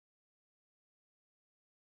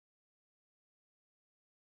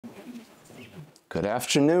Good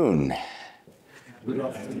afternoon. Good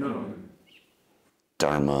afternoon.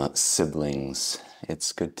 Dharma siblings,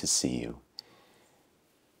 it's good to see you.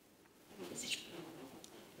 It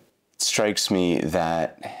strikes me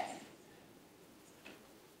that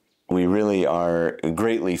we really are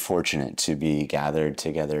greatly fortunate to be gathered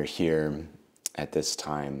together here at this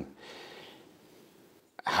time.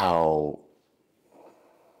 How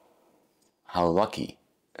lucky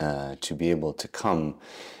to be able to come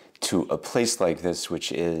to a place like this,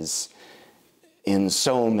 which is in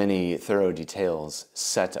so many thorough details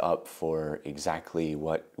set up for exactly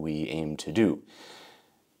what we aim to do.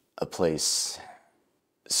 A place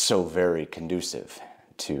so very conducive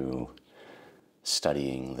to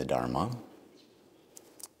studying the Dharma.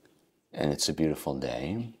 And it's a beautiful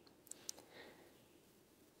day.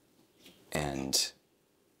 And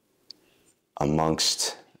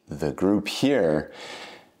amongst the group here,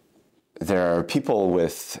 there are people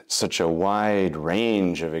with such a wide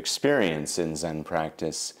range of experience in Zen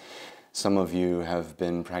practice. Some of you have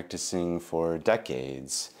been practicing for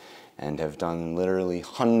decades and have done literally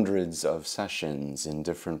hundreds of sessions in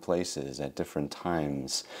different places at different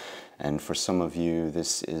times. And for some of you,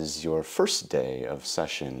 this is your first day of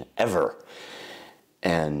session ever.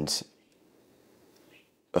 And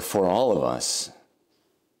for all of us,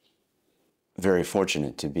 very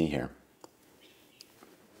fortunate to be here.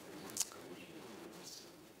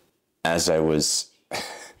 As I was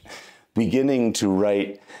beginning to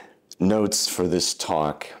write notes for this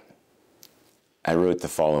talk, I wrote the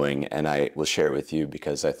following, and I will share it with you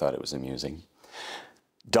because I thought it was amusing.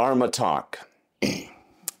 Dharma talk.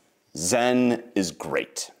 Zen is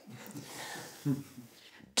great.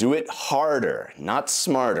 Do it harder, not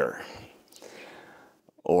smarter.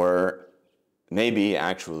 Or maybe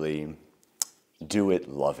actually do it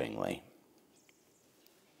lovingly.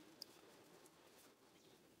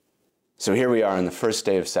 So here we are on the first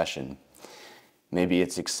day of session. Maybe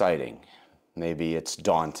it's exciting, maybe it's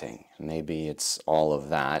daunting, maybe it's all of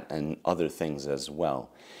that and other things as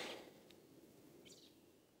well.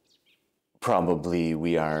 Probably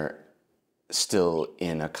we are still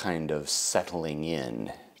in a kind of settling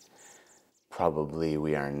in. Probably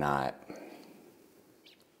we are not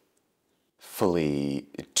fully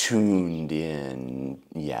tuned in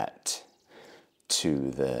yet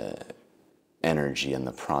to the energy and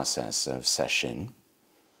the process of session.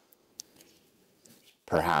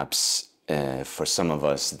 Perhaps for some of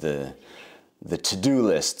us, the to-do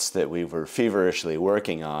lists that we were feverishly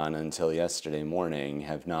working on until yesterday morning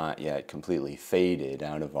have not yet completely faded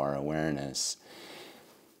out of our awareness.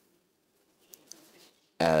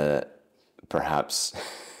 Perhaps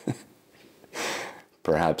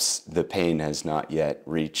the pain has not yet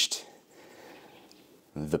reached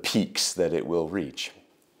the peaks that it will reach.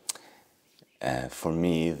 For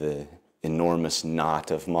me, the enormous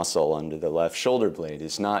knot of muscle under the left shoulder blade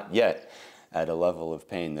is not yet at a level of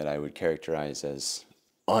pain that I would characterize as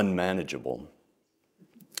unmanageable.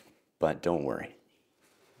 But don't worry.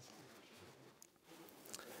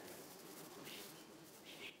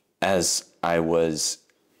 As I was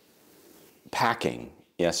packing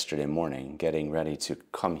yesterday morning, getting ready to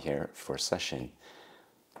come here for session,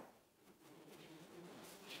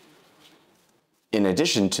 in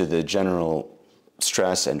addition to the general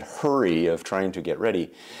stress and hurry of trying to get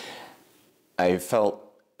ready, I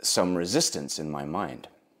felt some resistance in my mind,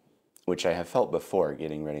 which I have felt before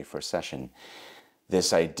getting ready for session.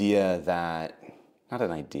 This idea that, not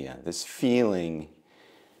an idea, this feeling,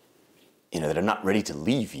 that I'm not ready to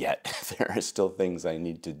leave yet. There are still things I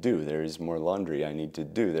need to do. There is more laundry I need to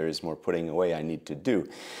do. There is more putting away I need to do.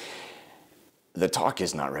 The talk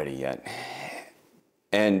is not ready yet.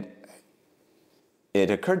 And it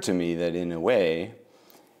occurred to me that in a way,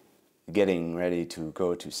 getting ready to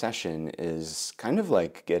go to session is kind of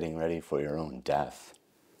like getting ready for your own death.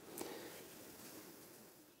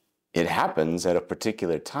 It happens at a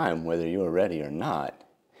particular time, whether you are ready or not.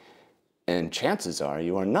 And chances are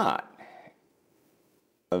you are not.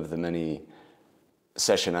 Of the many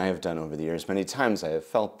sessions I have done over the years, many times I have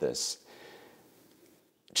felt this,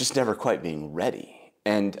 just never quite being ready.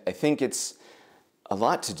 And I think it's a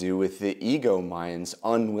lot to do with the ego mind's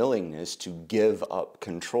unwillingness to give up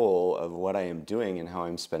control of what I am doing and how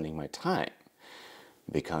I'm spending my time.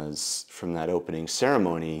 Because from that opening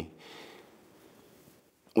ceremony,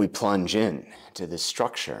 we plunge in to this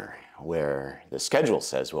structure where the schedule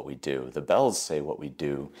says what we do, the bells say what we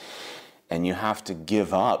do, and you have to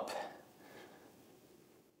give up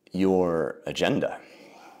your agenda,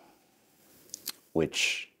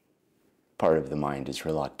 which part of the mind is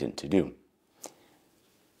reluctant to do.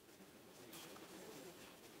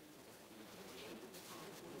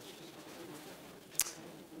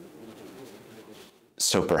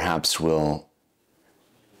 So perhaps now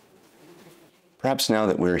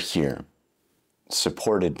that we're here,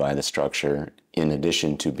 supported by the structure, in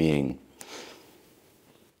addition to being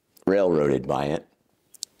railroaded by it,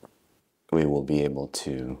 we will be able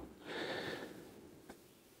to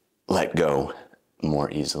let go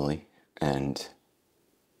more easily and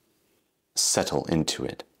settle into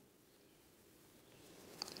it.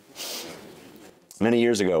 Many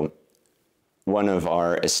years ago, one of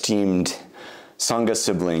our esteemed Sangha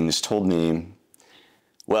siblings told me,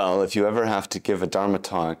 well, if you ever have to give a Dharma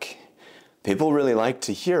talk, people really like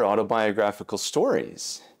to hear autobiographical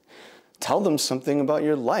stories. Tell them something about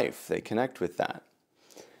your life. They connect with that.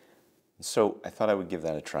 So I thought I would give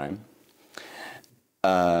that a try.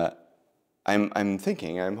 I'm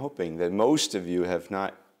hoping that most of you have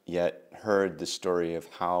not yet heard the story of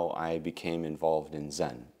how I became involved in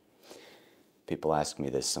Zen. People ask me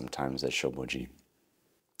this sometimes as Shoboji,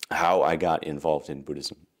 how I got involved in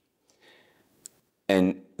Buddhism.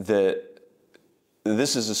 And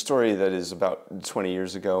this is a story that is about 20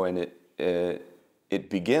 years ago, and it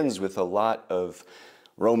begins with a lot of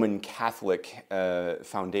Roman Catholic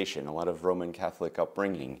foundation, a lot of Roman Catholic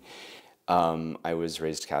upbringing. I was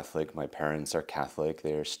raised Catholic. My parents are Catholic.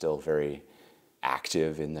 They are still very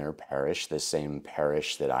active in their parish, the same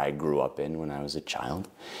parish that I grew up in when I was a child.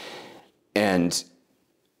 And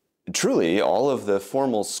truly, all of the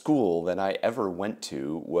formal school that I ever went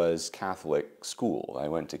to was Catholic school. I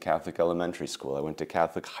went to Catholic elementary school. I went to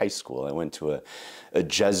Catholic high school. I went to a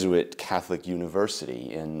Jesuit Catholic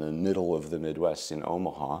university in the middle of the Midwest in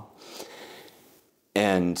Omaha.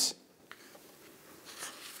 And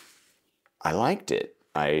I liked it.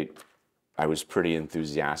 I was pretty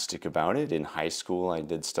enthusiastic about it. In high school, I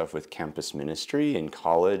did stuff with campus ministry. In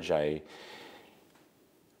college, I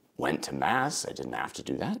went to Mass. I didn't have to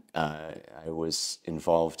do that. I was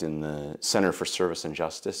involved in the Center for Service and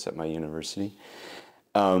Justice at my university.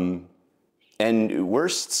 And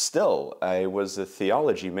worse still, I was a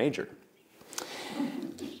theology major.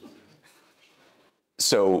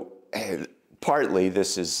 So partly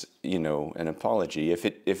this is, an apology. If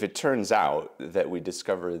it turns out that we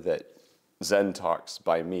discover that Zen talks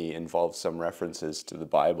by me involve some references to the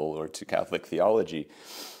Bible or to Catholic theology,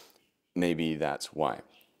 maybe that's why.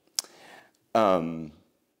 But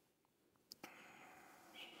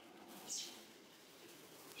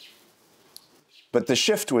the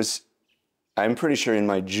shift was, I'm pretty sure, in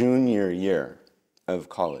my junior year of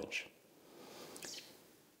college.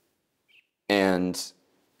 And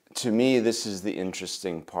to me, this is the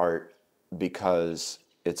interesting part because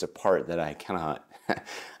it's a part that I cannot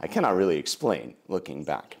really explain looking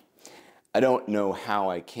back. I don't know how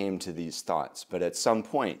I came to these thoughts, but at some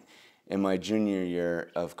point in my junior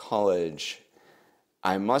year of college,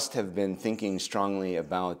 I must have been thinking strongly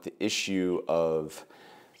about the issue of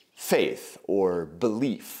faith or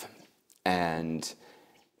belief. And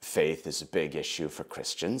faith is a big issue for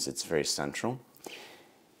Christians. It's very central.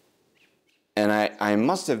 And I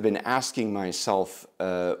must have been asking myself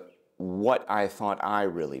what I thought I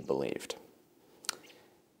really believed.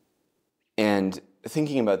 And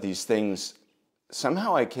thinking about these things,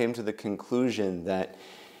 somehow I came to the conclusion that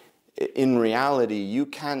in reality, you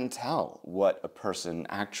can tell what a person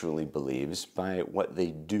actually believes by what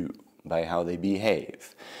they do, by how they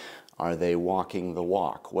behave. Are they walking the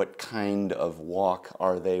walk? What kind of walk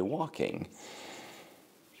are they walking?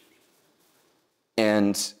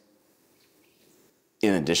 And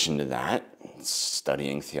in addition to that,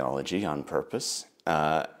 studying theology on purpose,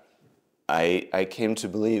 I came to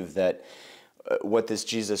believe that what this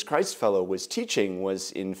Jesus Christ fellow was teaching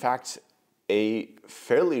was, in fact, a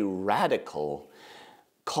fairly radical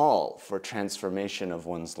call for transformation of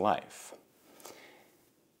one's life.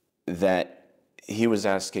 That he was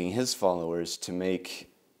asking his followers to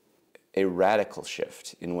make a radical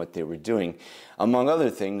shift in what they were doing. Among other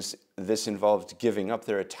things, this involved giving up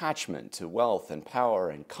their attachment to wealth and power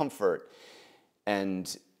and comfort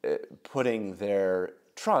and putting their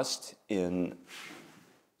trust in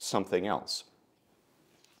something else.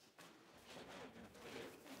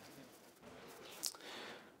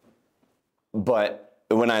 But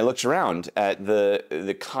when I looked around at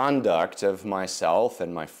the conduct of myself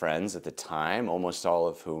and my friends at the time, almost all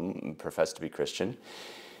of whom professed to be Christian,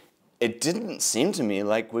 it didn't seem to me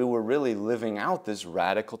like we were really living out this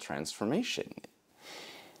radical transformation.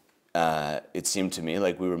 It seemed to me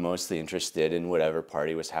like we were mostly interested in whatever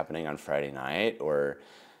party was happening on Friday night or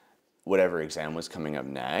whatever exam was coming up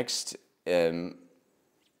next. It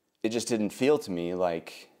just didn't feel to me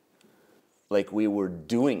like we were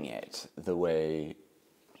doing it the way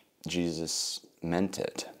Jesus meant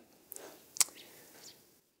it.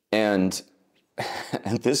 And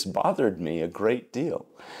And this bothered me a great deal.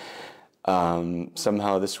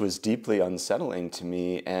 Somehow this was deeply unsettling to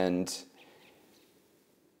me, and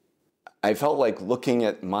I felt like looking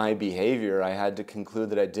at my behavior, I had to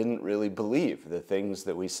conclude that I didn't really believe the things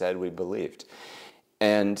that we said we believed.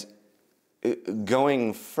 And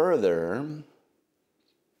going further,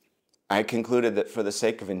 I concluded that for the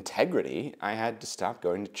sake of integrity, I had to stop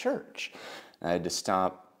going to church. I had to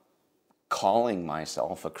stop calling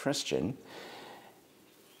myself a Christian.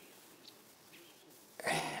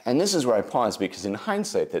 And this is where I pause, because in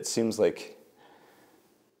hindsight, that seems like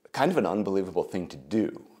kind of an unbelievable thing to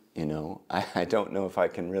do. You know, I don't know if I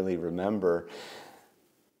can really remember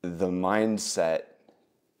the mindset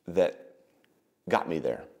that got me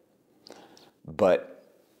there. But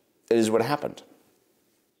it is what happened.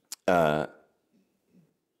 I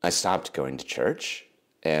stopped going to church,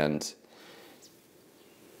 and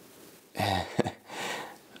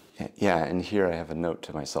yeah, and here I have a note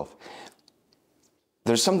to myself.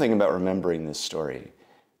 There's something about remembering this story.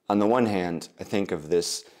 On the one hand, I think of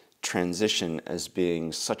this transition as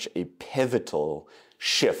being such a pivotal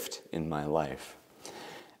shift in my life.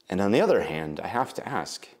 And on the other hand, I have to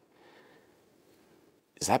ask,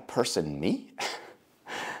 is that person me?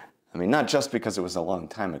 I mean, not just because it was a long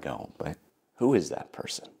time ago, but who is that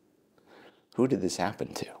person? Who did this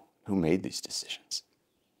happen to? Who made these decisions?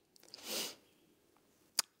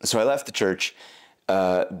 So I left the church,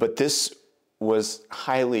 but this was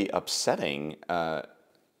highly upsetting.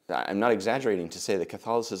 I'm not exaggerating to say that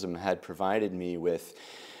Catholicism had provided me with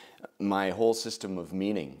my whole system of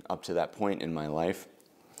meaning up to that point in my life.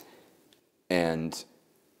 And,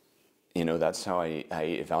 you know, that's how I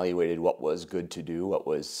evaluated what was good to do, what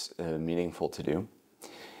was meaningful to do.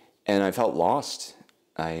 And I felt lost.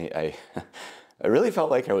 I really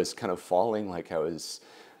felt like I was kind of falling, like I was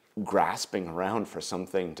grasping around for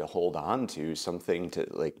something to hold on to, something to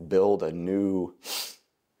like build a new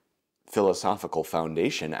philosophical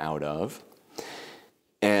foundation out of.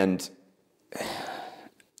 And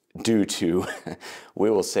due to,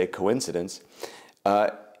 we will say, coincidence,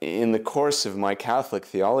 in the course of my Catholic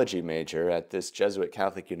theology major at this Jesuit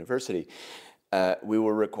Catholic university, we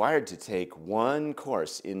were required to take one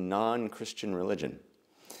course in non-Christian religion.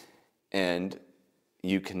 And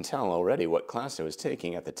you can tell already what class I was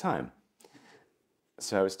taking at the time.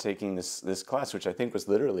 So I was taking this class, which I think was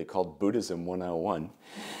literally called Buddhism 101.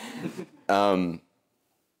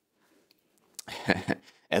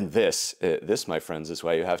 And this, my friends, is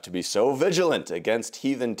why you have to be so vigilant against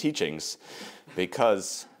heathen teachings,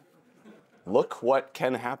 because look what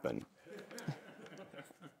can happen.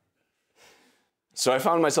 So I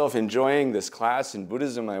found myself enjoying this class in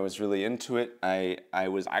Buddhism. I was really into it. I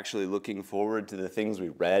was actually looking forward to the things we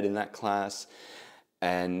read in that class.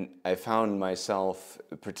 And I found myself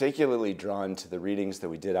particularly drawn to the readings that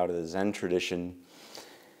we did out of the Zen tradition.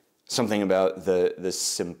 Something about the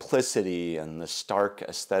simplicity and the stark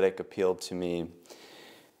aesthetic appealed to me.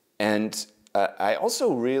 And I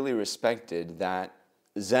also really respected that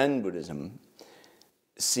Zen Buddhism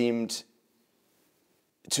seemed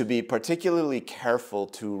to be particularly careful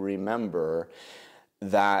to remember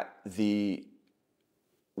that the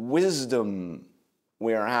wisdom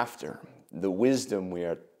we are after, the wisdom we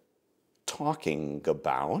are talking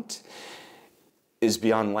about, is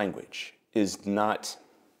beyond language,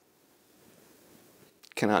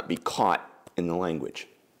 cannot be caught in the language.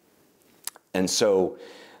 And so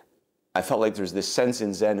I felt like there's this sense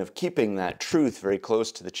in Zen of keeping that truth very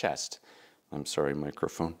close to the chest. I'm sorry,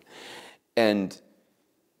 microphone. And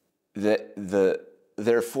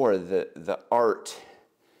therefore the art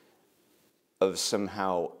of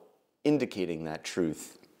somehow indicating that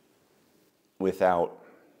truth without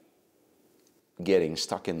getting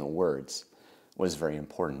stuck in the words was very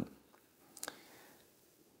important.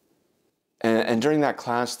 And during that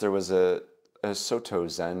class, there was a Soto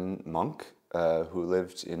Zen monk who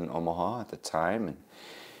lived in Omaha at the time, and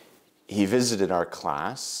he visited our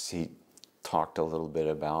class. He talked a little bit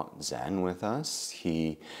about Zen with us.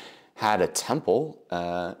 He had a temple,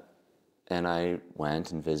 and I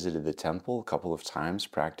went and visited the temple a couple of times,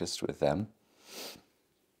 practiced with them.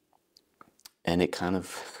 And it kind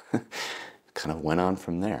of went on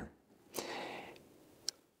from there.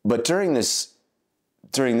 But during this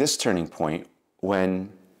turning point,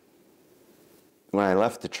 when I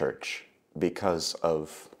left the church because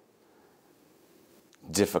of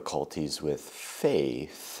difficulties with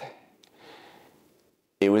faith,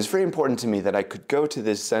 it was very important to me that I could go to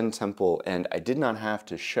this Zen temple and I did not have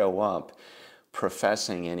to show up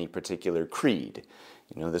professing any particular creed.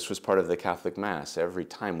 You know, this was part of the Catholic Mass. Every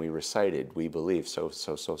time we recited, we believe so.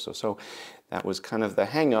 That was kind of the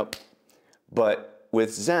hang-up. But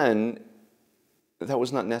with Zen, that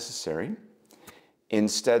was not necessary.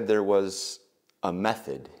 Instead, there was a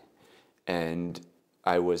method, and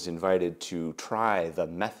I was invited to try the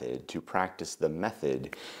method, to practice the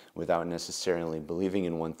method without necessarily believing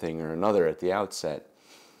in one thing or another at the outset.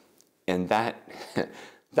 And that,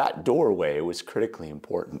 that doorway was critically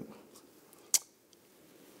important.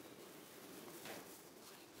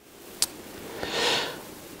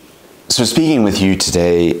 So speaking with you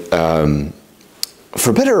today,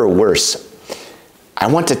 for better or worse, I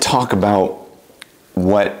want to talk about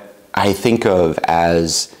what I think of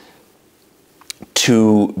as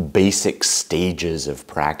two basic stages of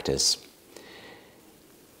practice.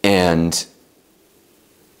 And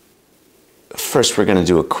first, we're going to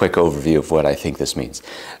do a quick overview of what I think this means.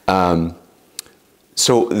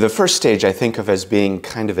 So the first stage I think of as being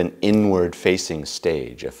kind of an inward-facing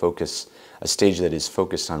stage, a stage that is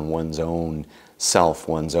focused on one's own self,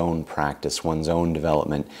 one's own practice, one's own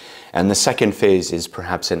development. And the second phase is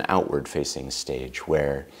perhaps an outward-facing stage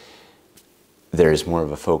where there is more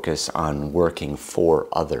of a focus on working for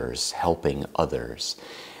others, helping others.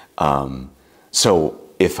 So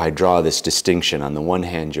if I draw this distinction, on the one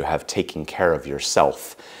hand, you have taking care of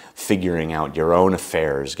yourself, figuring out your own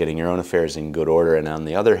affairs, getting your own affairs in good order, and on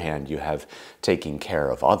the other hand, you have taking care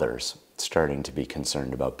of others, starting to be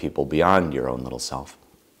concerned about people beyond your own little self.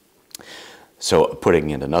 So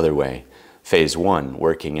putting it another way, phase one,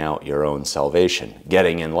 working out your own salvation,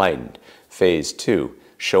 getting enlightened. Phase two,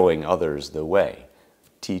 showing others the way,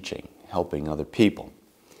 teaching, helping other people.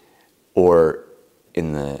 Or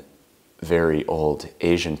in the very old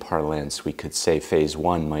Asian parlance, we could say phase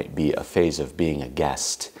one might be a phase of being a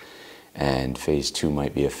guest, and phase two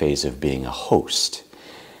might be a phase of being a host.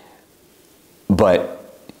 But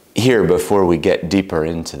here, before we get deeper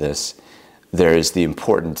into this, there is the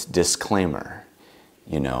important disclaimer.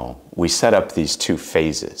 You know, we set up these two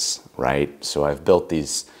phases, right? So I've built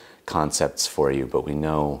these concepts for you, but we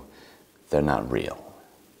know they're not real.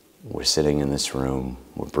 We're sitting in this room,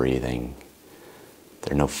 we're breathing.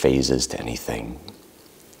 There are no phases to anything.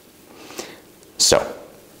 So,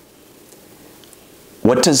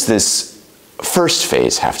 what does this first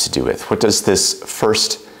phase have to do with? What does this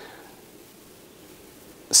first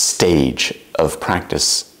stage of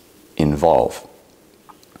practice involve?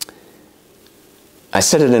 I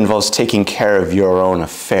said it involves taking care of your own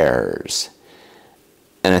affairs.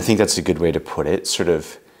 And I think that's a good way to put it, sort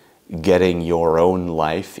of getting your own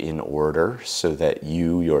life in order so that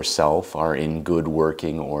you yourself are in good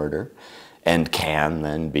working order and can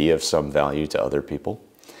then be of some value to other people.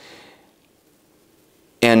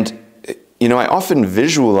 And, you know, I often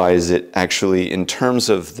visualize it actually in terms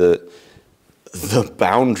of the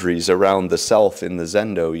boundaries around the self in the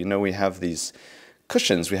Zendo. You know, we have these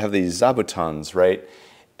cushions, we have these zabutons, right?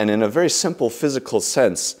 And in a very simple physical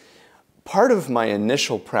sense, part of my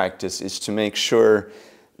initial practice is to make sure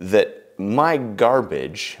that my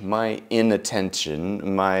garbage, my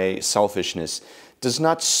inattention, my selfishness does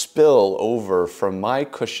not spill over from my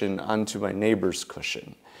cushion onto my neighbor's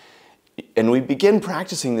cushion. And we begin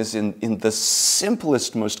practicing this in the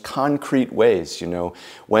simplest, most concrete ways. You know,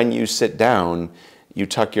 when you sit down, you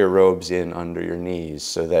tuck your robes in under your knees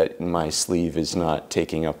so that my sleeve is not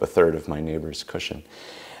taking up a third of my neighbor's cushion.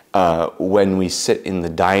 When we sit in the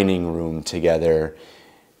dining room together,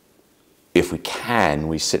 if we can,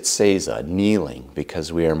 we sit seiza, kneeling,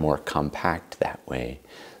 because we are more compact that way.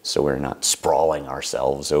 So we're not sprawling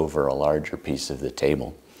ourselves over a larger piece of the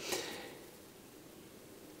table.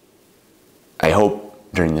 I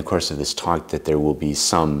hope during the course of this talk that there will be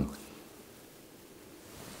some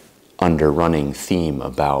underrunning theme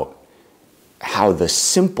about how the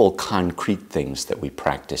simple concrete things that we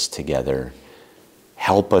practice together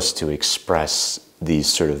help us to express these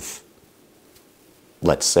sort of,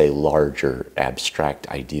 let's say, larger abstract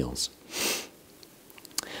ideals.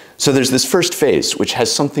 So there's this first phase, which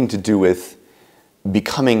has something to do with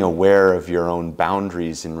becoming aware of your own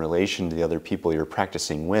boundaries in relation to the other people you're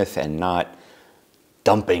practicing with and not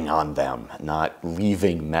dumping on them, not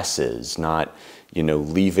leaving messes, not, you know,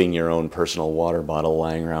 leaving your own personal water bottle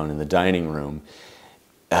lying around in the dining room.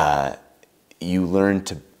 You learn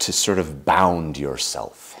to sort of bound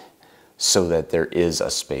yourself so that there is a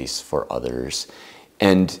space for others.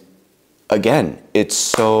 And again, it's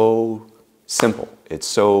so simple. It's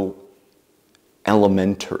so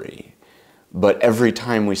elementary. But every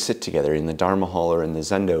time we sit together in the Dharma hall or in the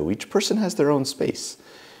Zendo, each person has their own space.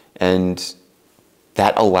 And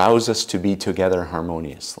that allows us to be together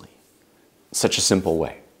harmoniously. Such a simple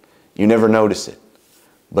way. You never notice it.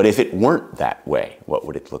 But if it weren't that way, what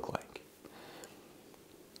would it look like?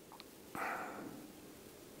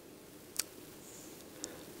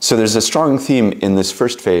 So there's a strong theme in this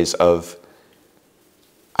first phase of,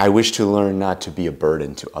 I wish to learn not to be a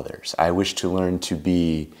burden to others. I wish to learn to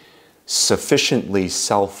be sufficiently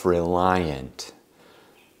self-reliant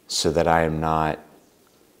so that I am not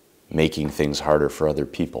making things harder for other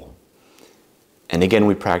people. And again,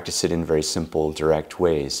 we practice it in very simple, direct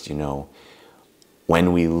ways. You know,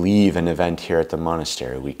 when we leave an event here at the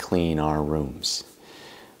monastery, we clean our rooms.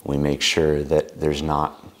 We make sure that there's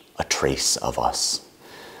not a trace of us,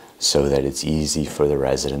 so that it's easy for the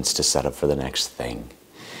residents to set up for the next thing.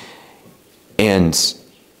 And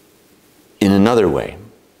in another way,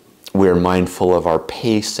 we're mindful of our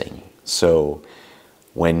pacing. So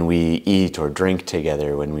when we eat or drink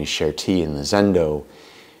together, when we share tea in the zendo,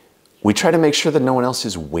 we try to make sure that no one else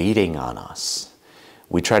is waiting on us.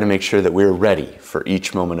 We try to make sure that we're ready for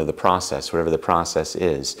each moment of the process, whatever the process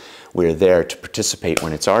is. We're there to participate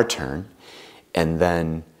when it's our turn, and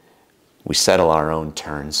then we settle our own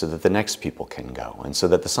turn so that the next people can go, and so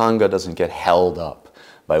that the Sangha doesn't get held up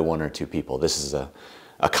by one or two people. This is a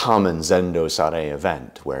common Zendo Sare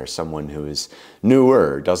event where someone who is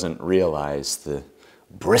newer doesn't realize the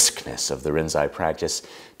briskness of the Rinzai practice,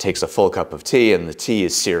 takes a full cup of tea, and the tea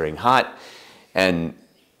is searing hot, and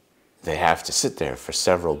they have to sit there for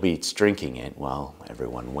several beats drinking it while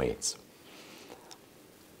everyone waits.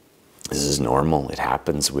 This is normal. It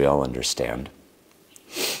happens. We all understand.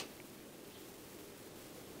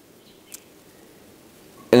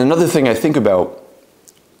 And another thing I think about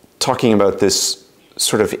talking about this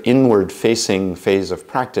sort of inward-facing phase of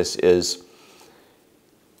practice is,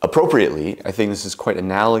 appropriately, I think this is quite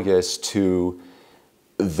analogous to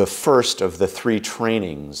the first of the three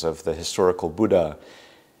trainings of the historical Buddha.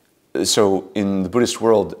 So in the Buddhist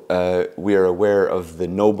world, we are aware of the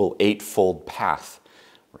Noble Eightfold Path,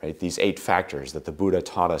 right? These 8 factors that the Buddha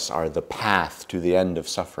taught us are the path to the end of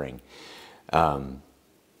suffering.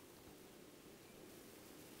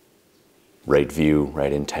 Right view,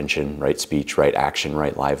 right intention, right speech, right action,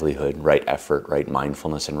 right livelihood, right effort, right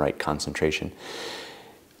mindfulness, and right concentration.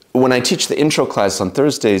 When I teach the intro class on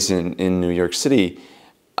Thursdays in New York City,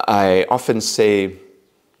 I often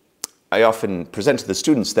present to the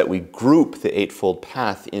students that we group the Eightfold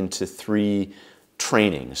Path into 3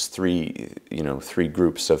 trainings, three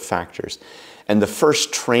groups of factors. And the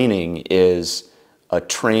first training is a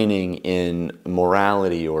training in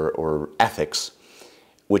morality or ethics,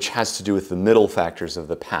 which has to do with the middle factors of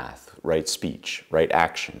the path, right speech, right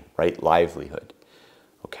action, right livelihood,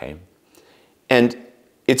 okay? And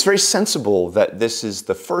it's very sensible that this is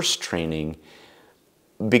the first training,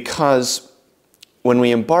 because when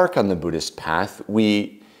we embark on the Buddhist path,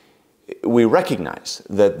 we recognize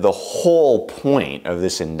that the whole point of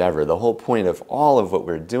this endeavor, the whole point of all of what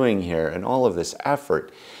we're doing here and all of this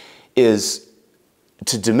effort is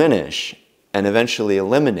to diminish and eventually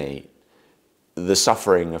eliminate the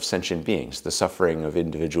suffering of sentient beings, the suffering of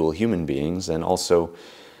individual human beings, and also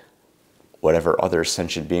whatever other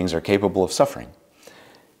sentient beings are capable of suffering.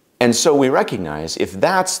 And so we recognize, if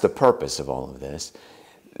that's the purpose of all of this,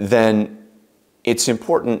 then it's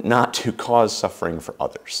important not to cause suffering for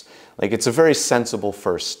others. Like, it's a very sensible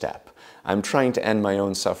first step. I'm trying to end my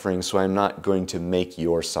own suffering, so I'm not going to make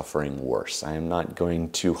your suffering worse. I am not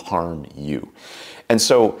going to harm you. And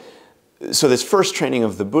so this first training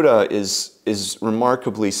of the Buddha is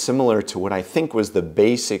remarkably similar to what I think was the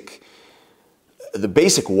basic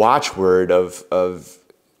watchword of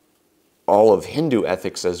all of Hindu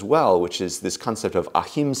ethics as well, which is this concept of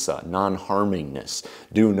ahimsa, non-harmingness,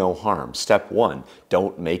 do no harm. Step 1,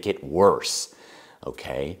 don't make it worse,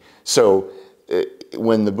 okay? So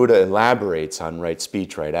when the Buddha elaborates on right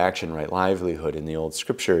speech, right action, right livelihood in the old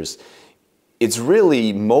scriptures, it's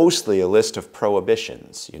really mostly a list of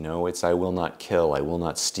prohibitions. You know, it's I will not kill, I will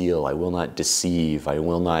not steal, I will not deceive, I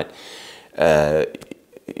will not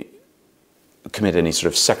commit any sort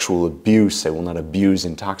of sexual abuse, I will not abuse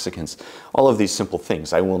intoxicants, all of these simple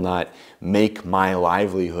things. I will not make my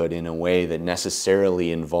livelihood in a way that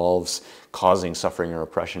necessarily involves causing suffering or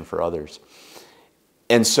oppression for others.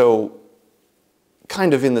 And so,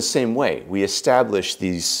 kind of in the same way, we establish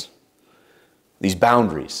these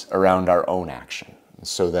boundaries around our own action,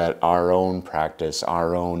 so that our own practice,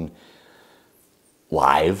 our own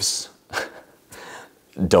lives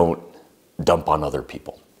don't dump on other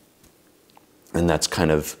people. And that's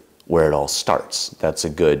kind of where it all starts. That's a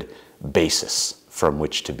good basis from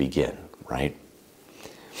which to begin, right?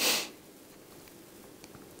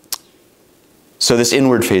 So this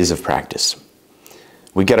inward phase of practice,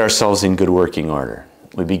 we get ourselves in good working order.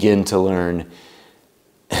 We begin to learn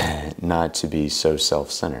not to be so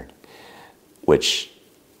self-centered, which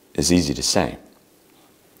is easy to say.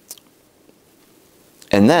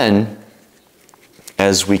 And then,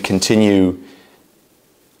 as we continue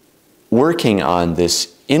working on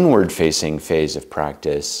this inward-facing phase of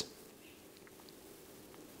practice,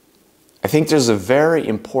 I think there's a very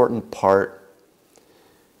important part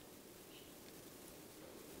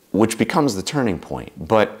which becomes the turning point.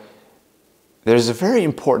 But there's a very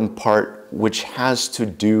important part which has to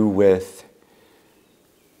do with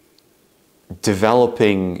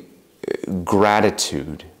developing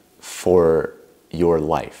gratitude for your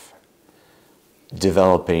life,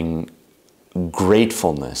 developing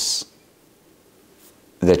gratefulness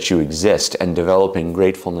that you exist, and developing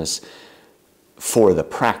gratefulness for the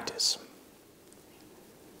practice.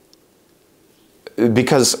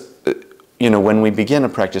 Because, when we begin a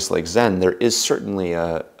practice like Zen, there is certainly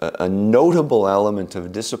a notable element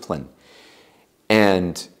of discipline.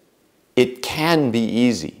 And it can be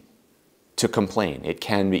easy to complain. It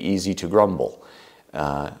can be easy to grumble.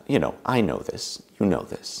 I know this. You know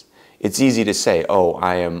this. It's easy to say, oh,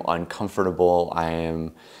 I am uncomfortable. I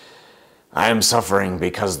am suffering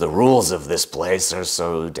because the rules of this place are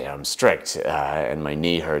so damn strict, and my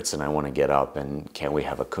knee hurts and I want to get up, and can't we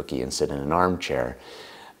have a cookie and sit in an armchair?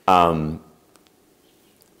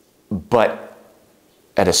 But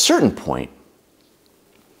at a certain point,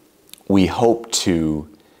 we hope to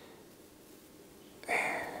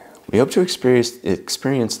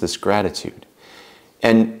experience this gratitude.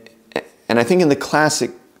 And I think in the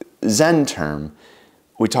classic Zen term,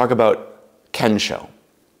 we talk about kensho.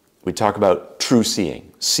 We talk about true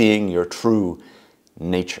seeing, seeing your true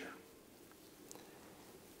nature.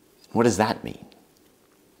 What does that mean?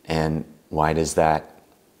 And why does that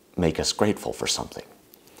make us grateful for something?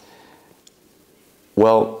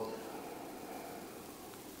 Well,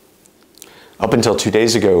 up until 2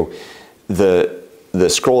 days ago, the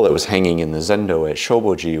scroll that was hanging in the Zendo at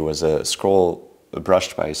Shoboji was a scroll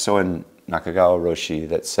brushed by Soen Nakagawa Roshi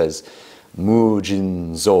that says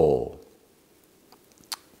Mujinzo,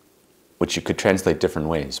 which you could translate different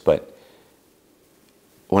ways, but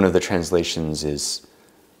one of the translations is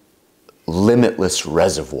limitless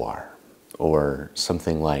reservoir, or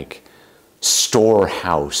something like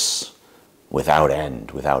storehouse without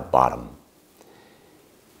end, without bottom.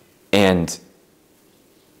 And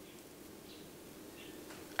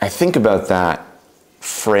I think about that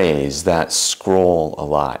phrase, that scroll, a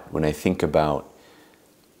lot when I think about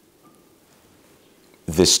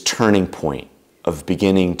this turning point of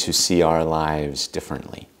beginning to see our lives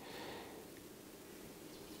differently.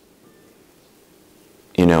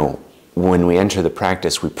 When we enter the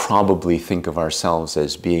practice, we probably think of ourselves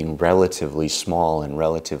as being relatively small and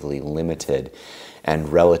relatively limited and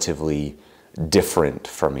relatively different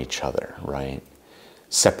from each other, right?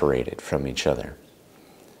 Separated from each other.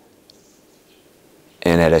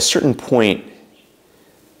 And at a certain point,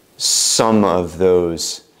 some of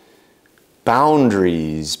those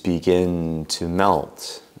boundaries begin to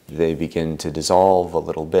melt. They begin to dissolve a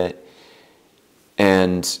little bit.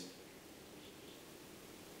 And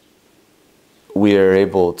we are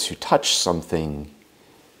able to touch something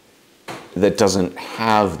that doesn't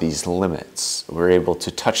have these limits. We're able to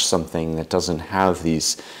touch something that doesn't have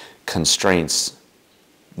these constraints,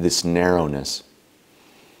 this narrowness.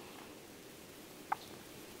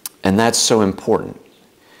 And that's so important.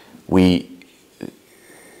 We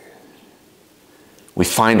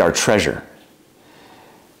find our treasure.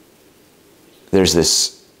 There's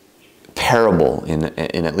this parable in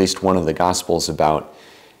at least one of the Gospels about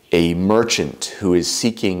a merchant who is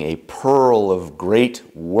seeking a pearl of great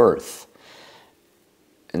worth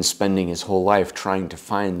and spending his whole life trying to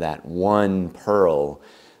find that one pearl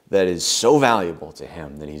that is so valuable to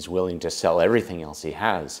him that he's willing to sell everything else he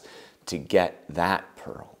has to get that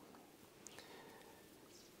pearl.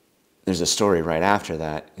 There's a story right after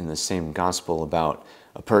that in the same gospel about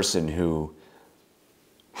a person who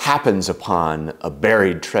happens upon a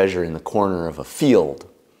buried treasure in the corner of a field,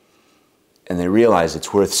 and they realize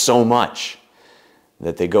it's worth so much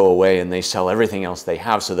that they go away and they sell everything else they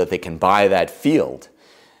have so that they can buy that field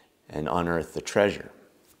and unearth the treasure.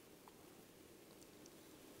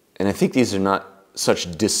 And I think these are not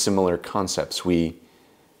such dissimilar concepts.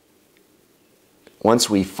 Once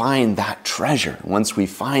we find that treasure, once we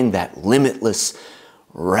find that limitless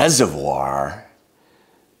reservoir,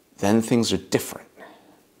 then things are different.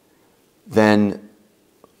 Then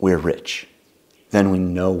we're rich. Then we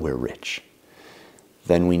know we're rich.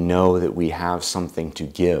 Then we know that we have something to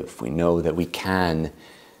give. We know that we can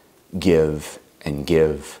give and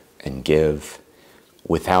give and give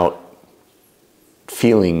without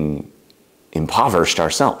feeling impoverished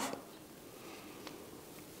ourselves.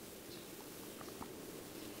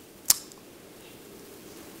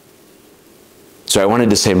 So I wanted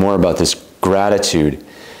to say more about this gratitude.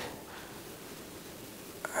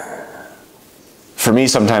 For me,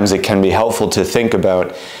 sometimes it can be helpful to think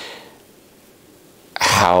about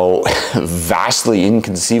how vastly,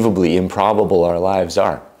 inconceivably improbable our lives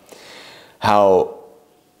are. How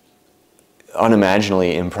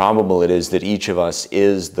unimaginably improbable it is that each of us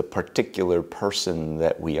is the particular person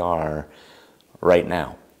that we are right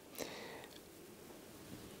now.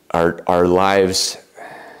 Our lives,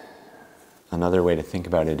 another way to think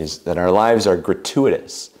about it is that our lives are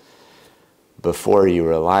gratuitous. Before you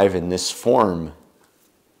were alive in this form,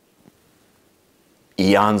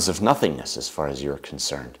 eons of nothingness as far as you're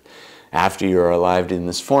concerned. After you're alive in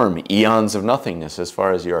this form, eons of nothingness as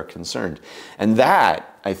far as you are concerned. And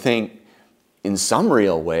that, I think, in some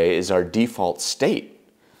real way, is our default state.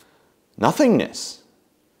 Nothingness.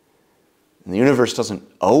 And the universe doesn't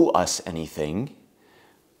owe us anything.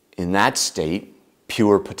 In that state,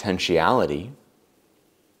 pure potentiality,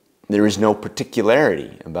 there is no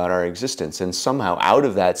particularity about our existence. And somehow out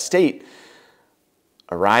of that state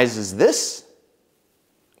arises this,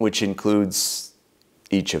 which includes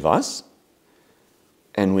each of us.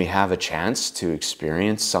 And we have a chance to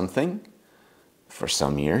experience something for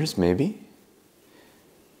some years, maybe.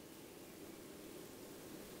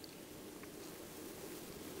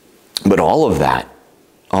 But all of that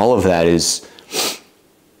is,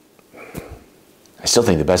 I still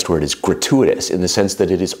think the best word is gratuitous, in the sense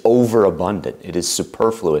that it is overabundant, it is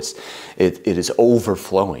superfluous, it is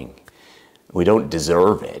overflowing. We don't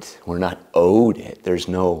deserve it, we're not owed it. There's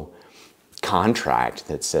no contract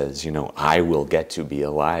that says, you know, I will get to be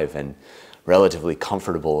alive and relatively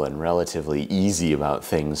comfortable and relatively easy about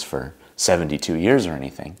things for 72 years or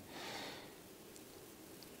anything.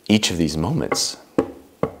 Each of these moments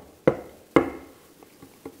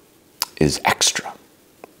is extra.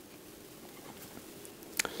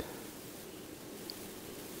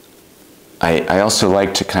 I also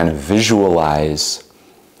like to kind of visualize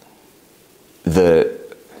the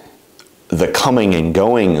coming and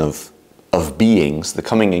going of beings, the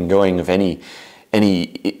coming and going of any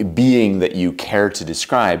being that you care to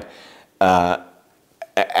describe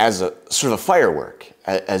as a sort of a firework,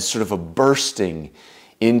 as sort of a bursting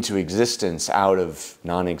into existence out of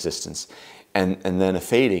non-existence, and then a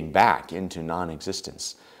fading back into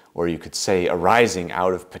non-existence. Or you could say arising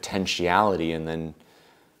out of potentiality and then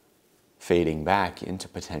fading back into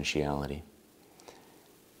potentiality.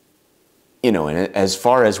 You know, and as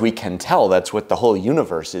far as we can tell, that's what the whole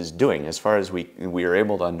universe is doing. As far as we are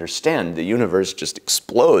able to understand, the universe just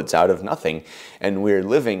explodes out of nothing, and we're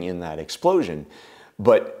living in that explosion.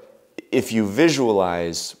 But if you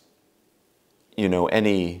visualize, you know,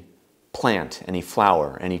 any plant, any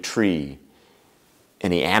flower, any tree,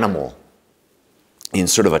 any animal in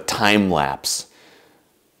sort of a time lapse,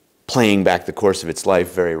 playing back the course of its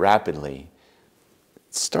life very rapidly,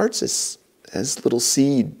 it starts as little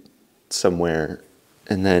seed somewhere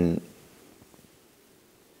and then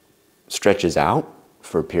stretches out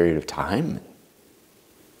for a period of time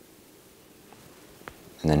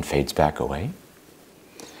and then fades back away.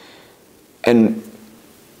 And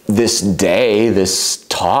this day, this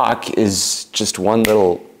talk is just one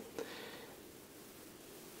little,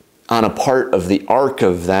 on a part of the arc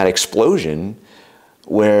of that explosion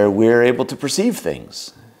where we're able to perceive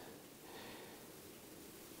things.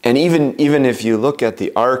 And even if you look at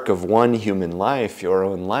the arc of one human life, your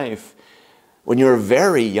own life, when you're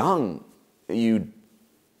very young, you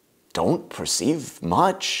don't perceive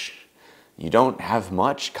much. You don't have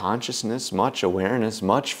much consciousness, much awareness,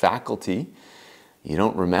 much faculty. You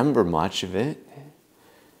don't remember much of it.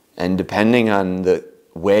 And depending on the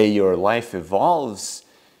way your life evolves,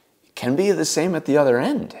 it can be the same at the other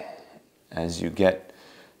end. As you get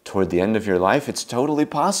toward the end of your life, it's totally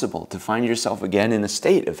possible to find yourself again in a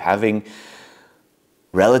state of having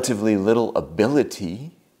relatively little ability,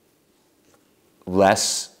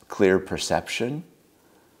 less clear perception,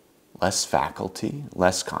 less faculty,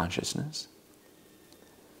 less consciousness.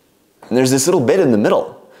 And there's this little bit in the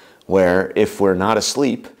middle where if we're not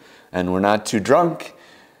asleep and we're not too drunk,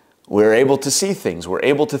 we're able to see things, we're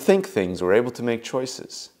able to think things, we're able to make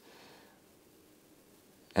choices.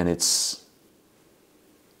 And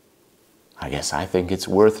I think it's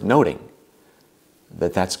worth noting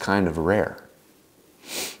that that's kind of rare.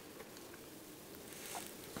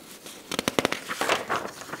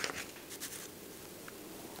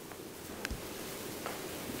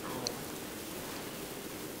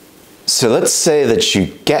 So let's say that you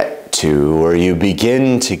get to, or you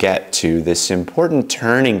begin to get to, this important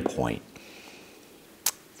turning point.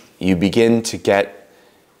 You begin to get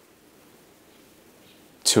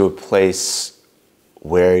to a place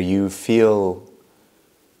where you feel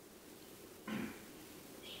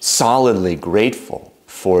solidly grateful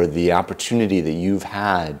for the opportunity that you've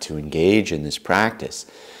had to engage in this practice,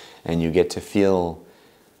 and you get to feel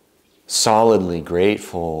solidly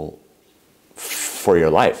grateful for your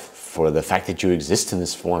life, for the fact that you exist in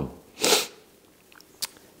this form,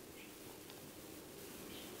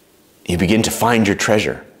 you begin to find your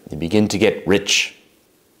treasure. You begin to get rich.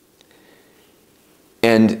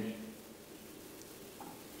 And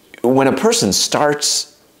when a person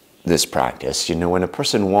starts this practice, you know, when a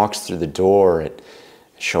person walks through the door at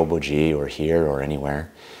Shoboji or here or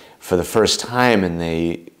anywhere for the first time and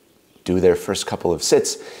they do their first couple of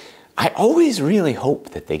sits, I always really hope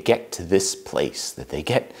that they get to this place, that they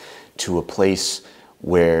get to a place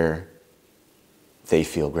where they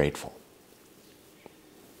feel grateful.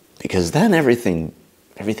 Because then everything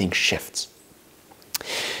shifts.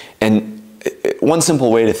 And one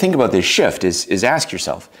simple way to think about this shift is ask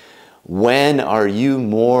yourself, when are you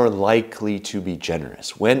more likely to be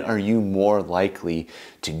generous? When are you more likely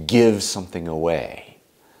to give something away?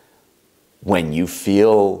 When you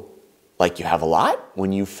feel like you have a lot?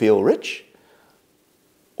 When you feel rich?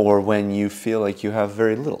 Or when you feel like you have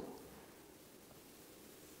very little?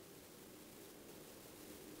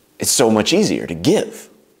 It's so much easier to give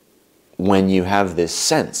when you have this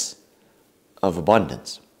sense of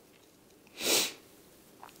abundance.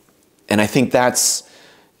 And I think that's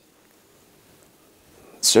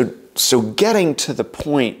so getting to the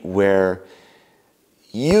point where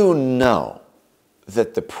you know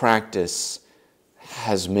that the practice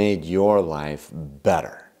has made your life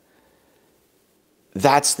better.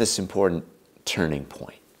 That's this important turning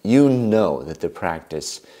point. You know that the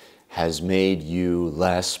practice has made you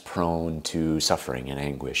less prone to suffering and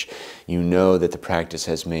anguish. You know that the practice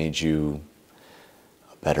has made you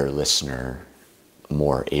a better listener,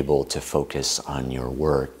 more able to focus on your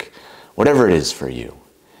work, whatever it is for you.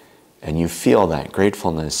 And you feel that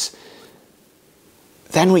gratefulness,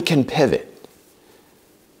 then we can pivot.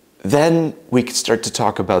 Then we can start to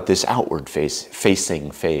talk about this outward facing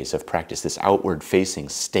phase of practice, this outward facing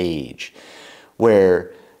stage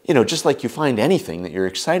where, you know, just like you find anything that you're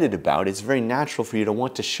excited about, it's very natural for you to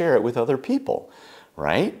want to share it with other people,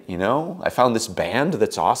 right? You know, I found this band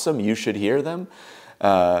that's awesome, you should hear them.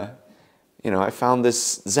 You know, I found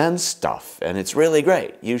this Zen stuff and it's really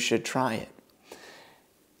great, you should try it.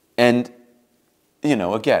 And, you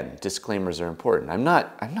know, again, disclaimers are important. I'm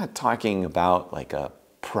not talking about like a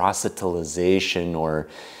proselytization or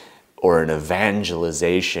an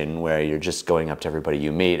evangelization where you're just going up to everybody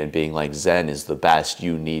you meet and being like, Zen is the best,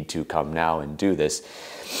 you need to come now and do this.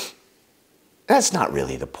 That's not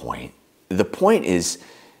really the point. The point is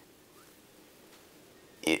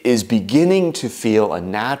beginning to feel a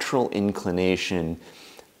natural inclination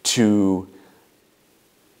to,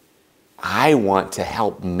 I want to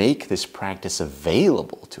help make this practice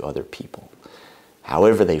available to other people.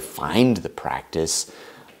 However they find the practice,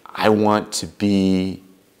 I want to be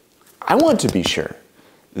sure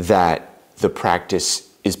that the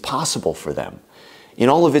practice is possible for them in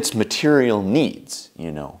all of its material needs,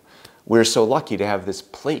 you know. We're so lucky to have this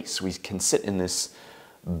place. We can sit in this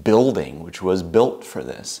building which was built for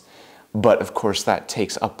this. But of course that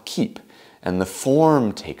takes upkeep, and the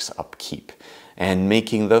form takes upkeep, and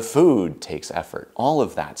making the food takes effort. All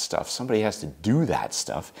of that stuff, somebody has to do that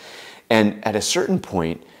stuff. And at a certain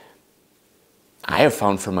point, I have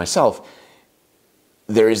found for myself,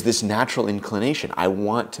 there is this natural inclination. I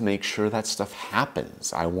want to make sure that stuff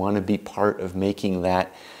happens. I want to be part of making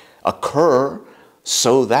that occur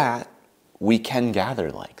so that we can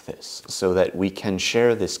gather like this, so that we can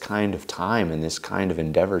share this kind of time and this kind of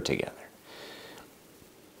endeavor together.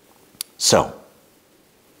 So,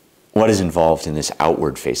 what is involved in this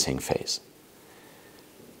outward-facing phase?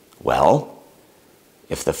 Well,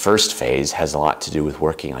 if the first phase has a lot to do with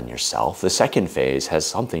working on yourself, the second phase has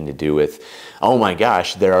something to do with, oh my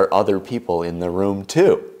gosh, there are other people in the room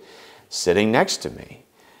too, sitting next to me.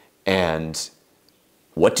 And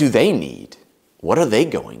what do they need? What are they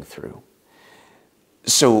going through?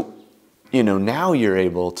 So, you know, now you're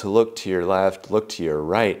able to look to your left, look to your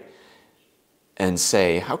right, and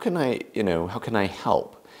say, how can I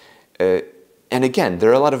help? And again, there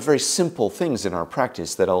are a lot of very simple things in our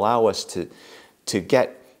practice that allow us to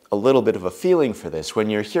get a little bit of a feeling for this. When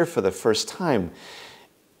you're here for the first time,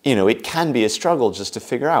 you know, it can be a struggle just to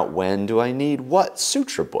figure out, when do I need what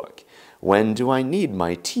sutra book? When do I need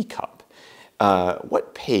my teacup?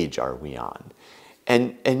 What page are we on?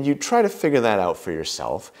 And you try to figure that out for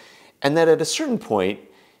yourself, and then at a certain point,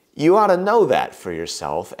 you ought to know that for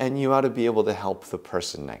yourself, and you ought to be able to help the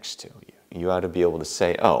person next to you. You ought to be able to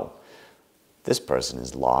say, oh, this person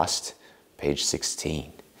is lost, page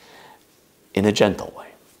 16, in a gentle way.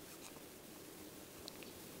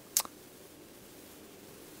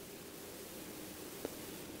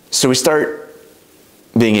 So we start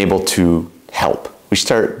being able to help. We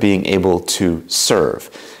start being able to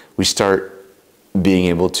serve. We start being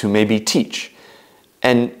able to maybe teach.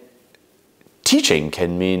 And teaching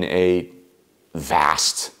can mean a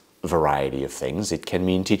vast variety of things. It can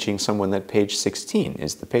mean teaching someone that page 16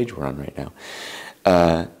 is the page we're on right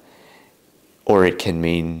now. Or it can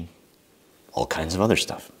mean all kinds of other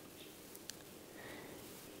stuff.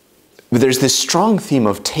 But there's this strong theme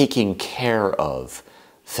of taking care of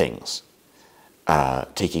things,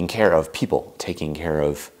 taking care of people, taking care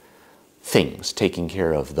of things, taking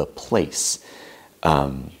care of the place.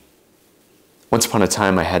 Once upon a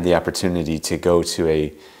time, I had the opportunity to go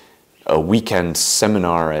to a weekend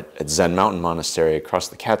seminar at Zen Mountain Monastery across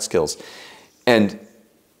the Catskills. And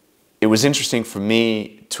it was interesting for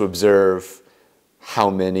me to observe how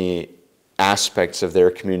many aspects of their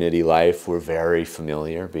community life were very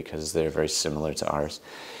familiar because they're very similar to ours.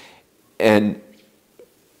 And,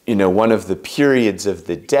 you know, one of the periods of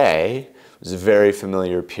the day was a very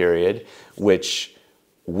familiar period, which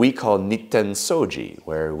we call Nitten Soji,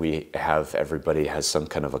 where we have, everybody has some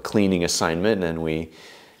kind of a cleaning assignment, and we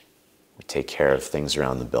take care of things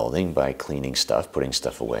around the building by cleaning stuff, putting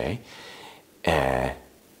stuff away.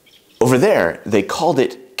 Over there, they called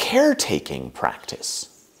it caretaking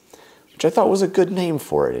practice, which I thought was a good name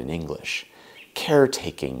for it in English.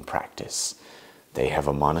 Caretaking practice. They have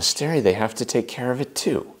a monastery, they have to take care of it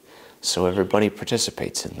too. So everybody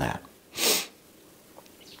participates in that.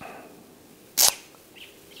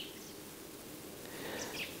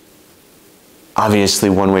 Obviously,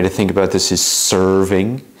 one way to think about this is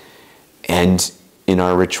serving. And in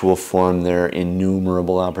our ritual form, there are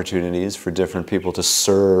innumerable opportunities for different people to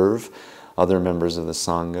serve other members of the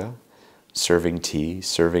Sangha, serving tea,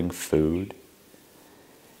 serving food.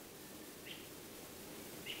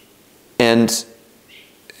 And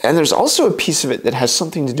there's also a piece of it that has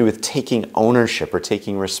something to do with taking ownership or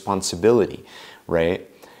taking responsibility, right?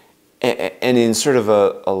 And in sort of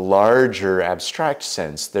a larger abstract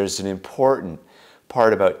sense, there's an important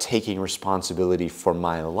part about taking responsibility for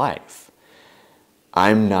my life.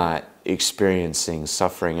 I'm not experiencing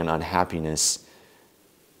suffering and unhappiness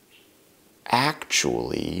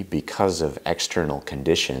actually because of external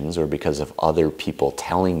conditions or because of other people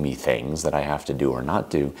telling me things that I have to do or not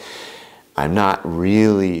do. I'm not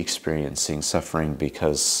really experiencing suffering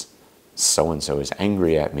because so-and-so is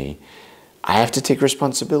angry at me. I have to take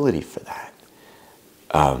responsibility for that.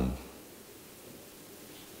 I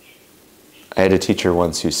had a teacher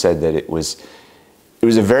once who said that it was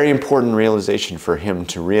a very important realization for him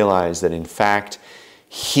to realize that in fact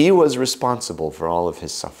he was responsible for all of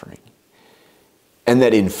his suffering. And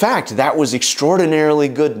that in fact that was extraordinarily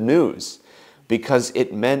good news because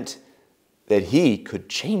it meant that he could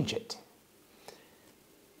change it.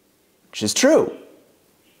 Which is true.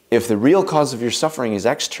 If the real cause of your suffering is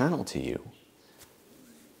external to you,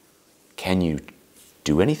 can you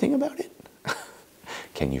do anything about it?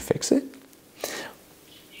 Can you fix it?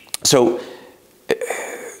 So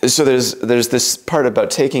there's this part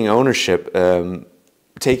about taking ownership,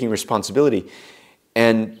 taking responsibility,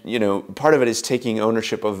 and you know, part of it is taking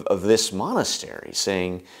ownership of this monastery,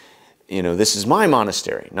 saying, you know, this is my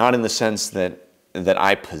monastery, not in the sense that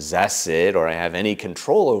I possess it or I have any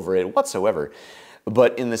control over it whatsoever,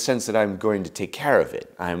 but in the sense that I'm going to take care of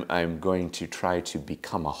it. I'm going to try to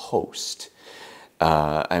become a host.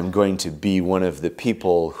 I'm going to be one of the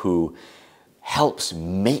people who helps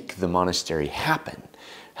make the monastery happen,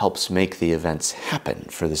 helps make the events happen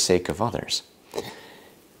for the sake of others.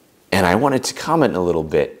 And I wanted to comment a little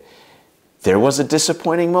bit. There was a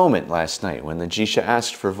disappointing moment last night when the Jisha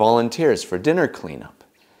asked for volunteers for dinner cleanup.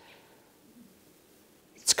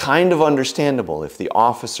 It's kind of understandable if the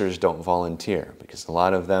officers don't volunteer because a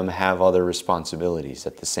lot of them have other responsibilities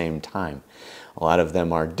at the same time. A lot of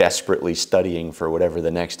them are desperately studying for whatever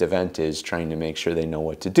the next event is, trying to make sure they know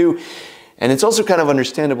what to do. And it's also kind of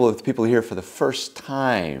understandable if the people here for the first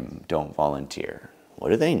time don't volunteer. What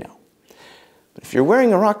do they know? But if you're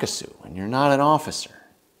wearing a rakusu and you're not an officer,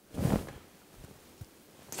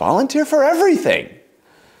 volunteer for everything.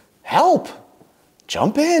 Help.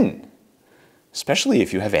 Jump in. Especially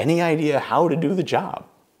if you have any idea how to do the job.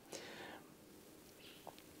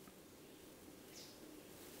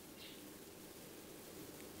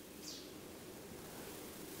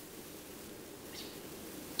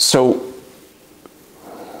 So,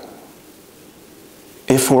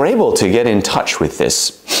 if we're able to get in touch with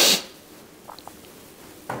this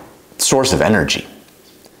source of energy,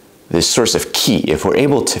 this source of ki, if we're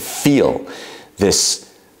able to feel this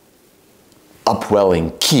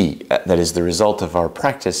upwelling ki that is the result of our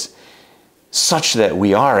practice, such that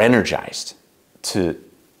we are energized to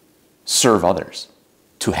serve others,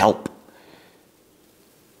 to help.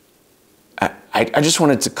 I just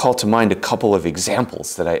wanted to call to mind a couple of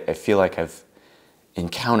examples that I feel like I've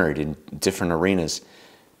encountered in different arenas.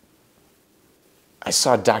 I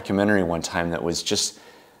saw a documentary one time that was just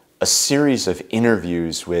a series of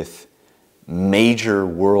interviews with major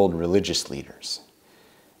world religious leaders.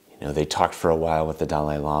 You know, they talked for a while with the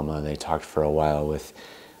Dalai Lama. They talked for a while with,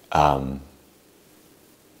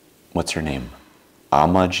 what's her name?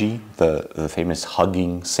 Amaji, the famous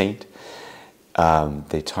hugging saint.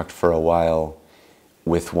 They talked for a while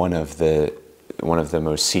with one of the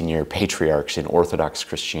most senior patriarchs in Orthodox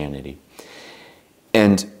Christianity.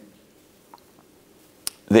 And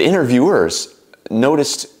the interviewers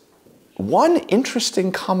noticed one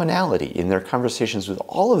interesting commonality in their conversations with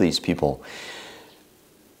all of these people,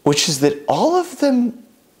 which is that all of them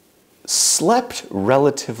slept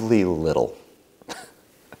relatively little.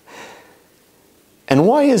 And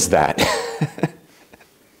why is that?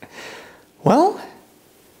 Well,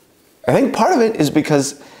 I think part of it is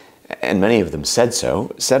because, and many of them said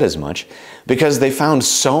as much, because they found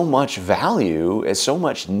so much value, so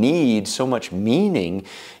much need, so much meaning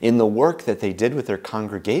in the work that they did with their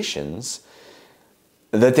congregations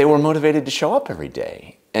that they were motivated to show up every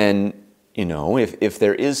day. And, you know, if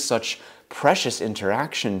there is such precious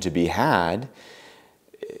interaction to be had,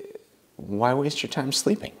 why waste your time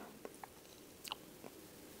sleeping?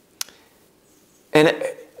 And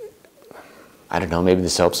I don't know, maybe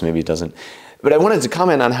this helps, maybe it doesn't. But I wanted to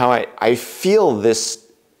comment on how I feel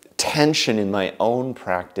this tension in my own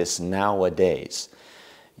practice nowadays.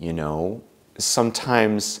 You know,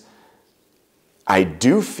 sometimes I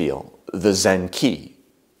do feel the Zen ki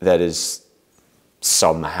that is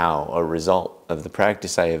somehow a result of the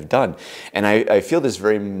practice I have done. And I feel this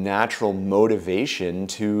very natural motivation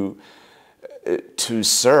to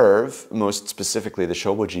serve, most specifically the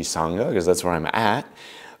Shoboji Sangha, because that's where I'm at.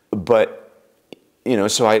 But you know,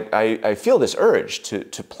 so I feel this urge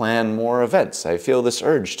to plan more events. I feel this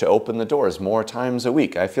urge to open the doors more times a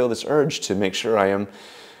week. I feel this urge to make sure I am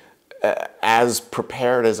as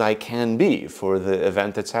prepared as I can be for the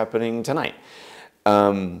event that's happening tonight.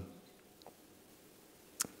 I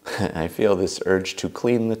feel this urge to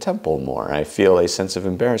clean the temple more. I feel a sense of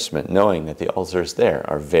embarrassment knowing that the altars there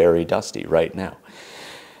are very dusty right now.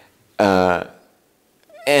 And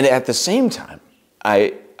at the same time,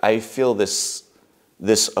 I feel this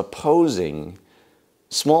opposing,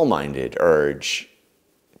 small-minded urge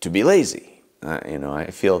to be lazy. You know, I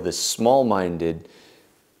feel this small-minded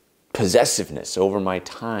possessiveness over my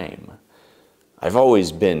time. I've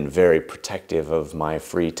always been very protective of my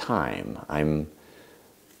free time. I'm,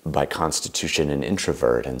 by constitution, an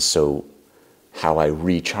introvert, and so how I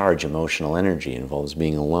recharge emotional energy involves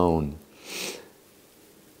being alone.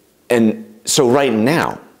 And so right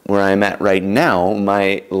now, where I'm at right now,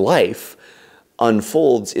 my life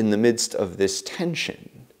unfolds in the midst of this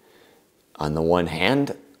tension. On the one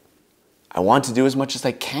hand, I want to do as much as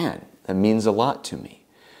I can. That means a lot to me.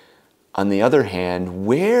 On the other hand,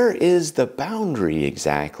 where is the boundary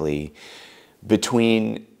exactly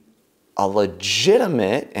between a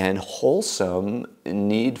legitimate and wholesome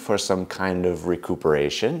need for some kind of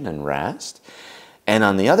recuperation and rest, and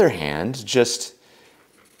on the other hand, just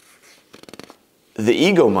the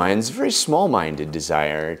ego mind's very small-minded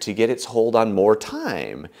desire to get its hold on more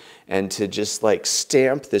time and to just like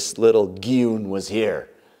stamp this little Giun was here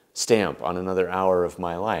stamp on another hour of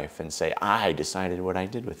my life and say, I decided what I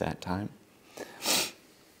did with that time.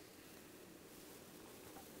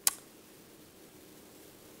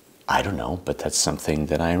 I don't know, but that's something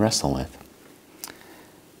that I wrestle with.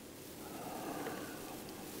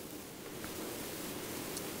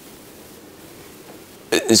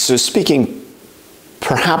 So speaking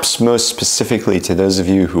perhaps most specifically to those of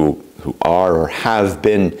you who are or have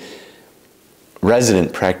been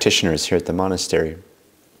resident practitioners here at the monastery,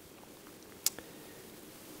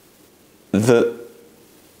 the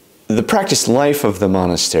practice life of the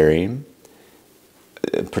monastery,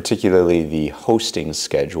 particularly the hosting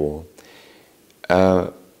schedule,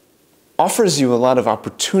 offers you a lot of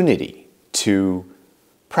opportunity to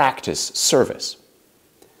practice service.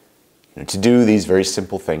 You know, to do these very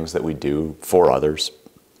simple things that we do for others.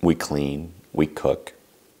 We clean, we cook,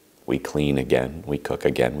 we clean again, we cook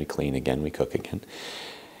again, we clean again, we cook again.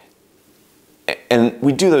 And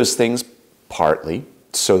we do those things partly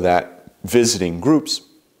so that visiting groups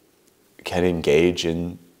can engage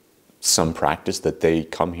in some practice that they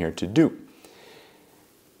come here to do.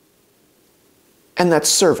 And that's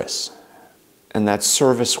service. And that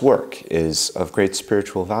service work is of great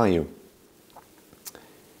spiritual value.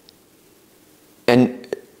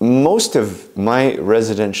 And most of my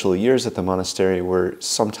residential years at the monastery were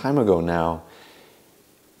some time ago now.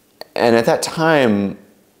 And at that time,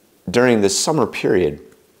 during the summer period,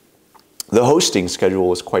 the hosting schedule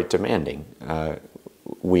was quite demanding.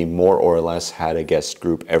 We more or less had a guest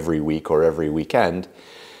group every week or every weekend.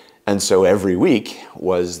 And so every week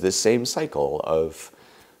was the same cycle of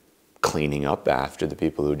cleaning up after the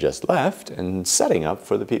people who just left and setting up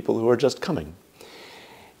for the people who are just coming.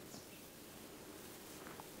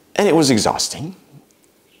 And it was exhausting.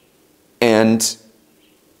 And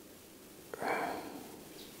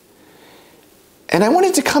I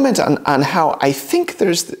wanted to comment on how I think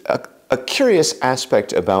there's a curious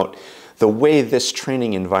aspect about the way this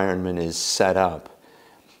training environment is set up,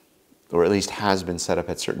 or at least has been set up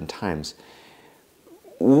at certain times.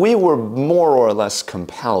 We were more or less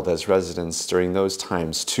compelled as residents during those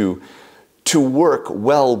times to work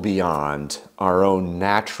well beyond our own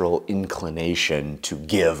natural inclination to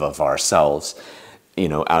give of ourselves,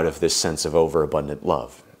 out of this sense of overabundant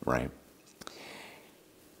love, right?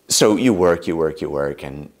 So you work,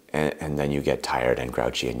 and then you get tired and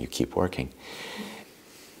grouchy and you keep working.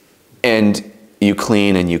 And you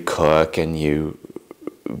clean and you cook and you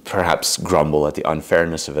perhaps grumble at the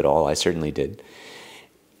unfairness of it all. I certainly did.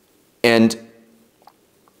 And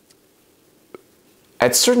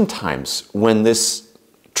at certain times when this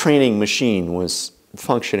training machine was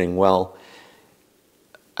functioning well,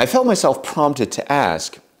 I felt myself prompted to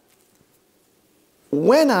ask,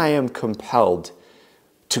 when I am compelled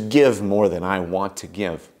to give more than I want to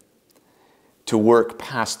give, to work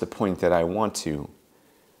past the point that I want to,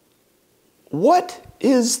 what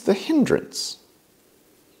is the hindrance?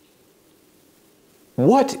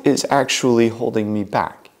 What is actually holding me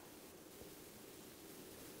back?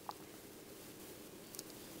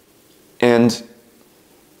 And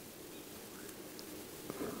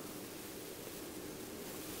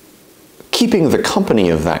keeping the company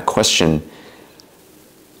of that question,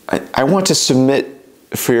 I want to submit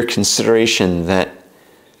for your consideration that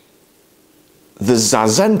the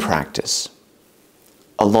Zazen practice,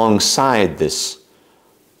 alongside this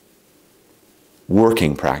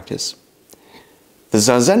working practice, the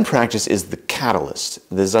Zazen practice is the catalyst.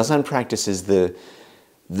 The Zazen practice is the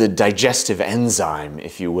digestive enzyme,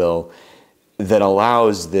 if you will, that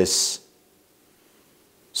allows this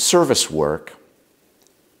service work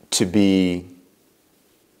to be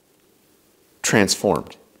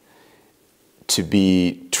transformed, to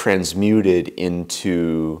be transmuted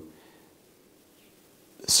into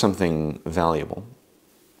something valuable.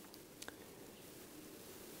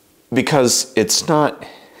 Because it's not,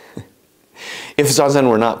 if Zazen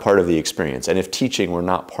were not part of the experience, and if teaching were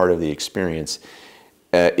not part of the experience,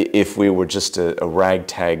 if we were just a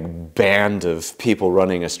ragtag band of people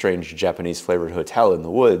running a strange Japanese flavored hotel in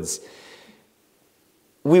the woods,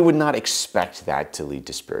 we would not expect that to lead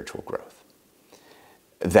to spiritual growth.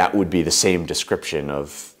 That would be the same description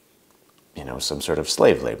of, some sort of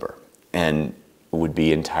slave labor, and would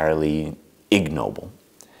be entirely ignoble.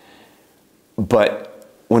 But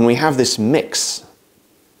when we have this mix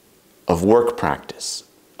of work practice,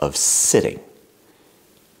 of sitting,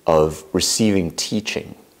 of receiving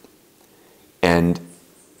teaching, and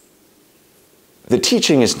the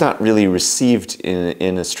teaching is not really received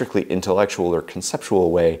in a strictly intellectual or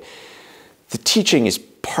conceptual way. The teaching is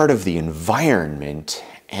part of the environment,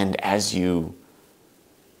 and as you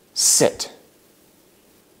sit,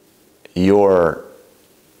 your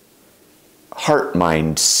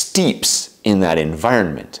heart-mind steeps in that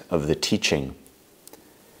environment of the teaching.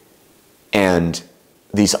 And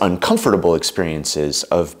these uncomfortable experiences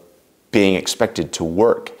of being expected to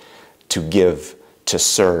work, to give, to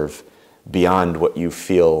serve beyond what you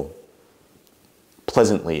feel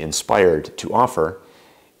pleasantly inspired to offer,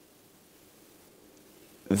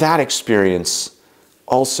 that experience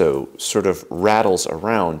also sort of rattles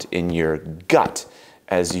around in your gut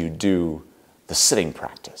as you do the sitting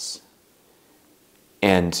practice.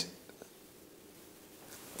 And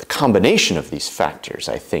the combination of these factors,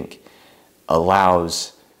 I think,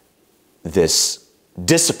 allows this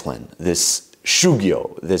discipline, this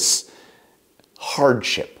shugyo, this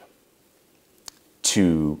hardship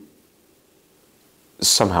to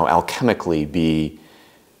somehow alchemically be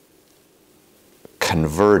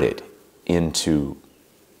converted into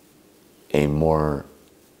a more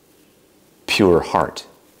pure heart,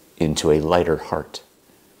 into a lighter heart,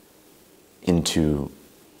 into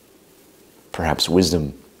perhaps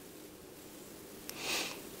wisdom.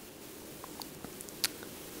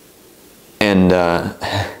 And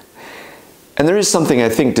there is something, I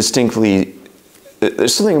think, distinctly,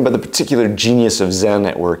 there's something about the particular genius of Zen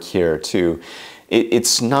at work here, too.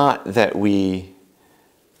 It's not that we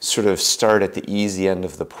sort of start at the easy end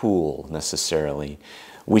of the pool necessarily.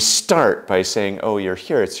 We start by saying, oh, you're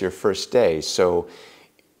here, it's your first day, so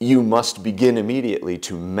you must begin immediately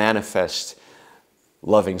to manifest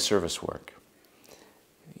loving service work.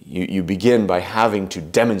 You begin by having to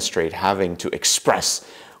demonstrate, having to express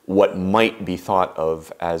what might be thought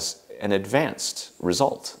of as an advanced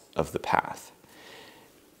result of the path.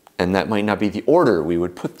 And that might not be the order we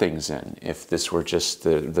would put things in if this were just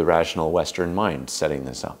the rational Western mind setting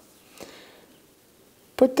this up.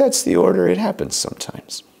 But that's the order it happens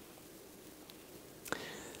sometimes.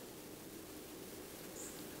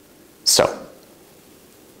 So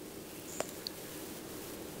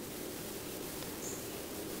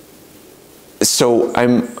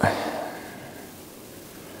I'm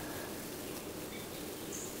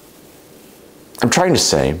trying to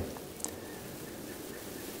say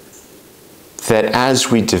that as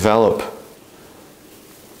we develop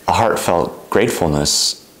a heartfelt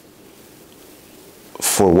gratefulness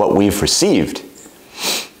for what we've received,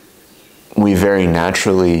 we very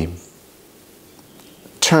naturally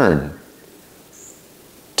turn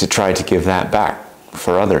to try to give that back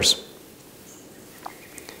for others.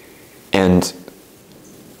 And,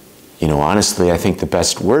 you know, honestly, I think the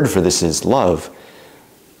best word for this is love,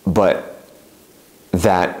 but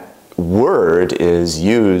that word is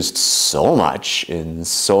used so much in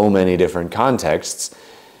so many different contexts.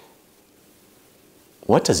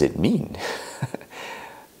 What does it mean?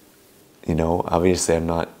 You know, obviously I'm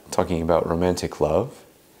not talking about romantic love.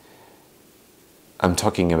 I'm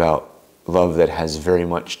talking about love that has very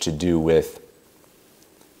much to do with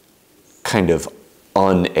kind of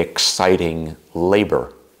unexciting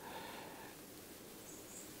labor.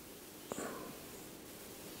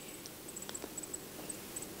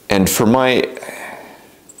 And for my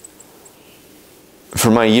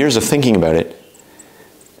years of thinking about it,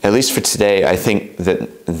 at least for today, I think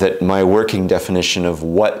that my working definition of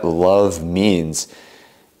what love means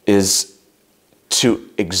is to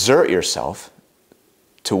exert yourself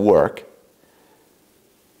to work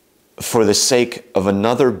for the sake of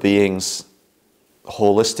another being's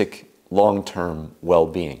holistic, long-term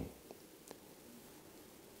well-being.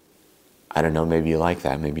 I don't know, maybe you like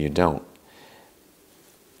that, maybe you don't.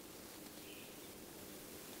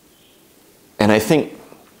 And I think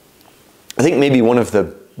maybe one of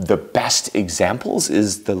the best examples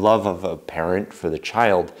is the love of a parent for the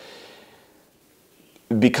child,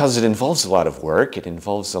 because it involves a lot of work, it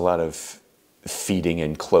involves a lot of feeding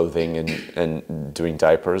and clothing and doing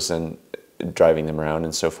diapers and driving them around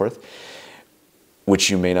and so forth,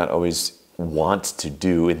 which you may not always want to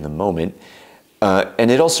do in the moment.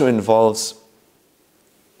 And it also involves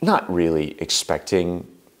not really expecting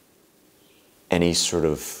any sort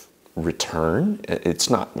of return. It's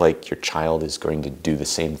not like your child is going to do the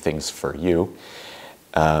same things for you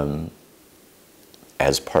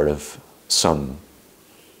as part of some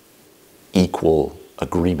equal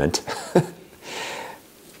agreement.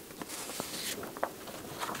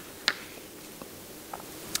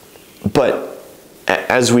 But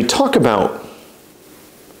as we talk about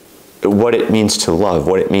what it means to love,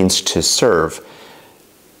 what it means to serve,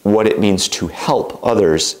 what it means to help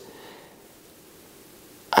others,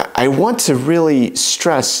 I want to really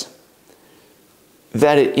stress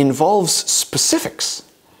that it involves specifics.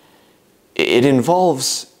 It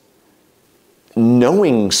involves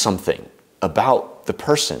knowing something about the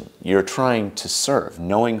person you're trying to serve,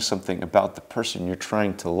 knowing something about the person you're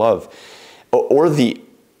trying to love, or the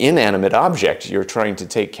inanimate object you're trying to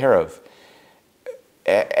take care of.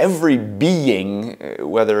 Every being,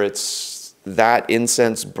 whether it's that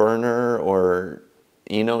incense burner or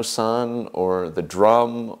Ino-san or the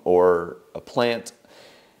drum or a plant,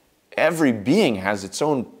 every being has its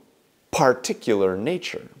own particular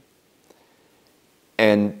nature.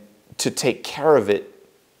 And to take care of it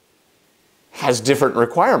has different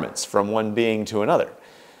requirements from one being to another.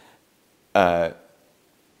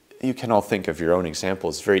 You can all think of your own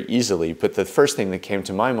examples very easily, but the first thing that came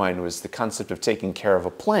to my mind was the concept of taking care of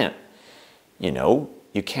a plant. You know,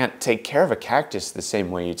 you can't take care of a cactus the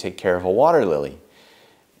same way you take care of a water lily.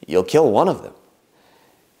 You'll kill one of them.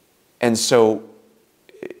 And so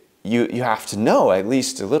you have to know at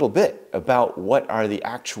least a little bit about what are the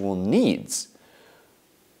actual needs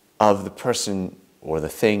of the person or the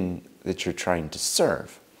thing that you're trying to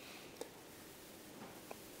serve.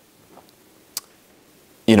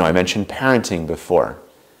 You know, I mentioned parenting before.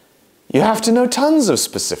 You have to know tons of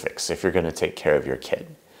specifics if you're going to take care of your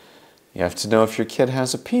kid. You have to know if your kid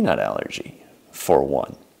has a peanut allergy, for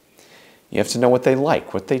one. You have to know what they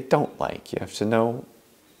like, what they don't like. You have to know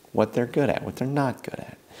what they're good at, what they're not good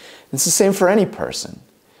at. It's the same for any person.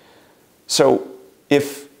 So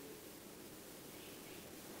if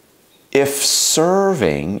if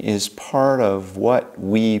serving is part of what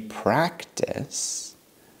we practice,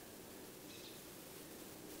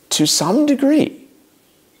 to some degree,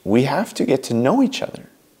 we have to get to know each other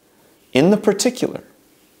in the particular.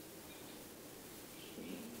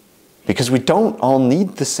 Because we don't all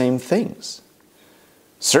need the same things.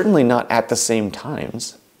 Certainly not at the same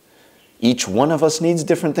times. Each one of us needs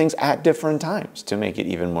different things at different times to make it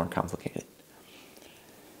even more complicated.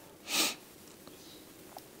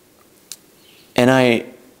 And I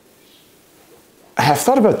have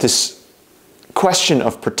thought about this question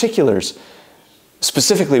of particulars,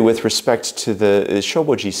 specifically with respect to the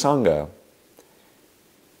Shoboji Sangha.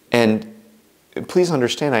 And please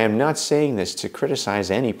understand, I am not saying this to criticize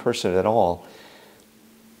any person at all.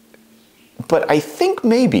 But I think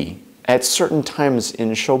maybe at certain times in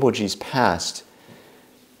Shoboji's past,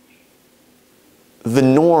 the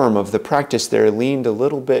norm of the practice there leaned a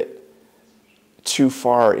little bit too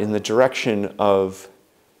far in the direction of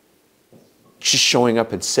just showing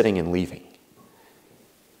up and sitting and leaving.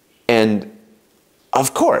 And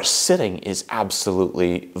of course, sitting is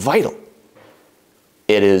absolutely vital.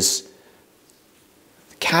 It is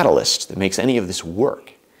the catalyst that makes any of this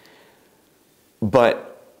work.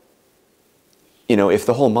 But, you know, if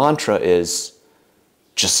the whole mantra is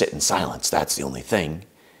just sit in silence, that's the only thing,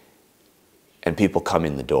 and people come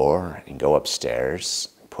in the door and go upstairs,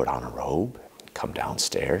 put on a robe, come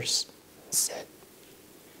downstairs, sit,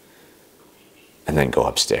 and then go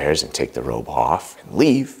upstairs and take the robe off and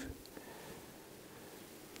leave,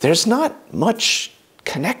 there's not much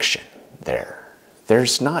connection there.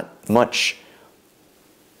 There's not much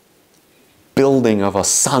building of a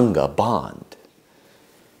sangha bond.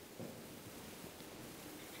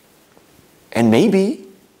 And maybe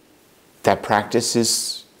that practice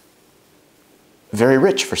is very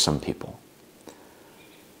rich for some people.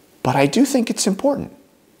 But I do think it's important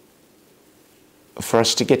for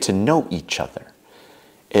us to get to know each other.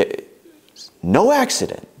 It's no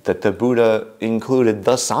accident that the Buddha included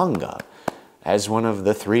the Sangha as one of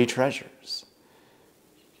the three treasures.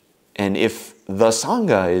 And if the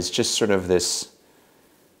Sangha is just sort of this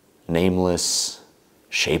nameless,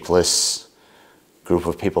 shapeless group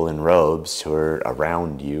of people in robes who are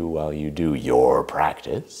around you while you do your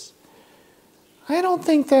practice, I don't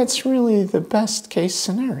think that's really the best case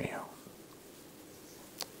scenario.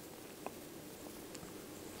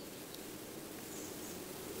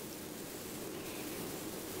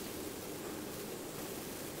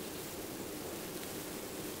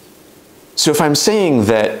 So if I'm saying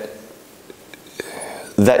that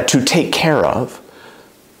to take care of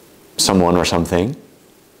someone or something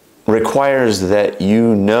requires that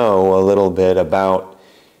you know a little bit about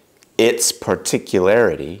its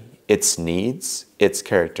particularity, its needs, its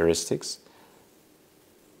characteristics,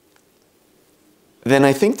 then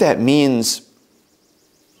I think that means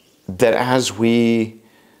that as we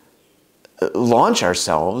launch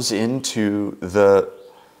ourselves into the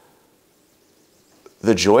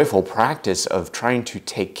joyful practice of trying to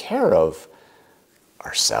take care of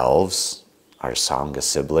ourselves, our Sangha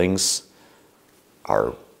siblings,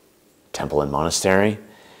 our temple and monastery,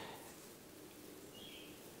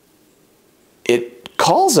 it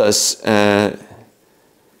calls us to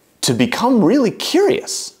become really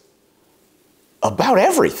curious about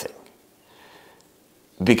everything.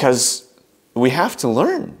 Because we have to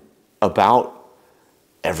learn about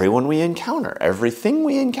everyone we encounter, everything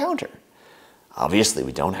we encounter. Obviously,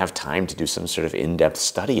 we don't have time to do some sort of in-depth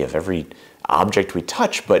study of every object we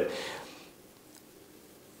touch, but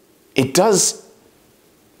it does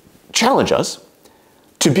challenge us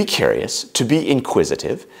to be curious, to be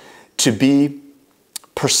inquisitive, to be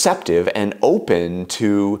perceptive and open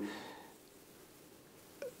to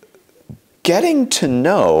getting to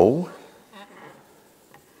know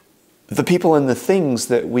the people and the things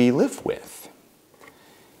that we live with.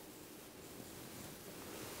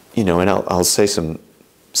 You know, and I'll say some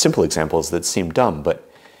simple examples that seem dumb,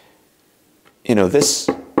 but, you know, this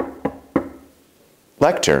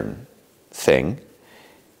lectern thing,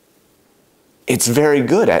 it's very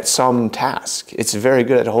good at some task. It's very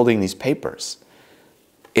good at holding these papers.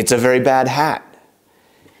 It's a very bad hat.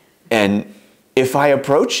 And if I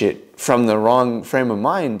approach it from the wrong frame of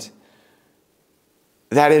mind,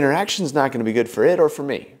 that interaction is not going to be good for it or for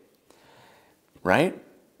me. Right?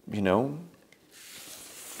 You know,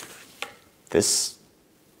 this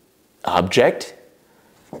object,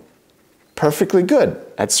 perfectly good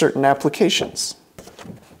at certain applications.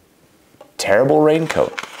 Terrible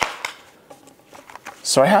raincoat.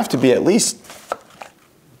 So I have to be at least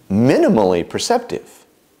minimally perceptive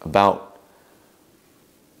about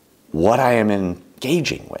what I am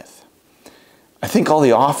engaging with. I think all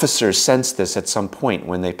the officers sense this at some point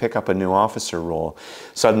when they pick up a new officer role.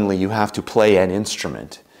 Suddenly you have to play an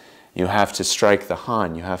instrument. You have to strike the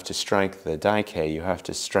han, you have to strike the daikei, you have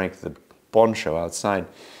to strike the bonsho outside.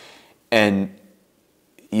 And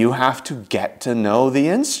you have to get to know the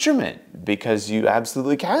instrument, because you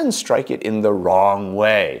absolutely can strike it in the wrong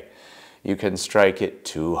way. You can strike it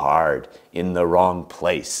too hard, in the wrong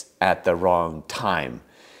place, at the wrong time.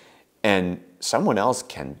 And someone else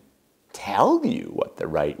can tell you what the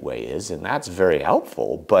right way is, and that's very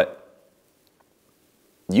helpful, but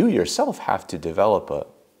you yourself have to develop a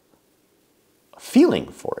feeling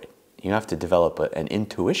for it. You have to develop an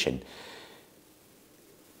intuition,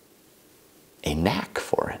 a knack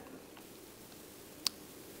for it.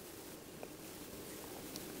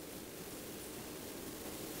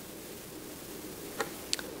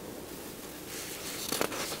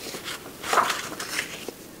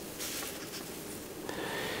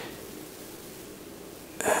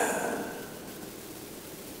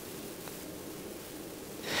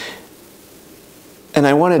 And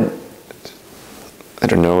I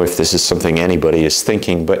don't know if this is something anybody is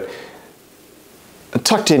thinking, but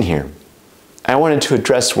tucked in here, I wanted to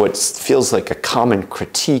address what feels like a common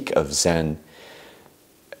critique of Zen.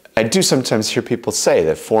 I do sometimes hear people say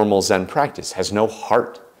that formal Zen practice has no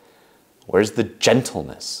heart. Where's the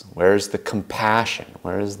gentleness? Where's the compassion?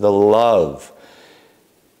 Where's the love?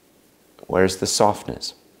 Where's the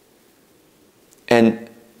softness? And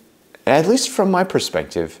at least from my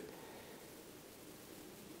perspective,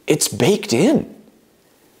 it's baked in.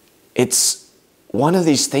 It's one of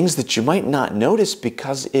these things that you might not notice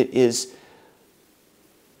because it is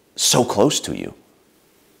so close to you.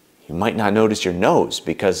 You might not notice your nose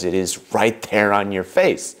because it is right there on your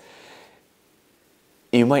face.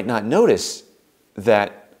 You might not notice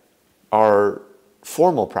that our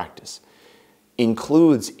formal practice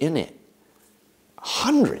includes in it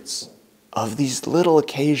hundreds of these little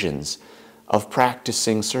occasions of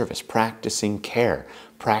practicing service, practicing care,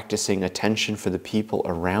 practicing attention for the people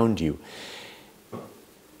around you.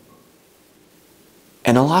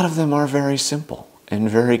 And a lot of them are very simple and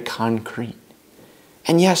very concrete.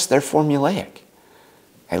 And yes, they're formulaic,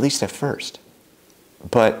 at least at first.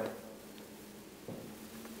 But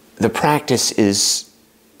the practice is,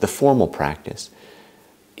 the formal practice,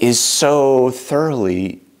 is so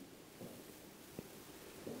thoroughly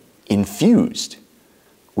infused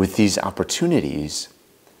with these opportunities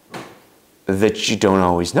that you don't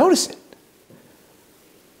always notice it.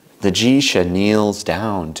 The Jisha kneels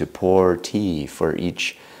down to pour tea for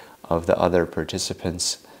each of the other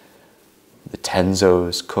participants. The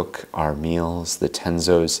Tenzos cook our meals. The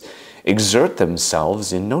Tenzos exert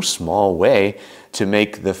themselves in no small way to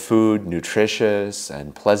make the food nutritious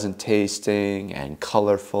and pleasant tasting and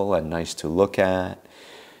colorful and nice to look at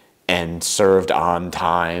and served on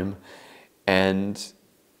time. And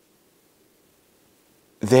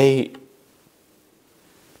they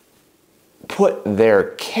put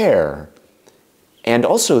their care and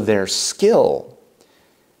also their skill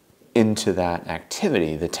into that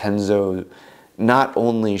activity. The Tenzo not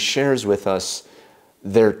only shares with us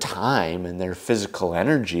their time and their physical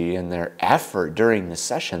energy and their effort during the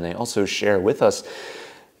session, they also share with us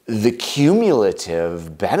the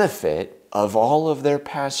cumulative benefit of all of their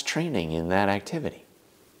past training in that activity.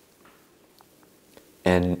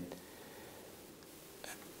 And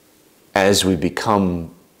as we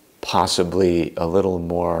become possibly a little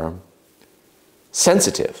more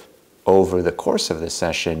sensitive over the course of the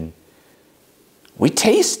session, we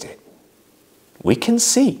taste it. We can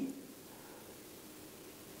see.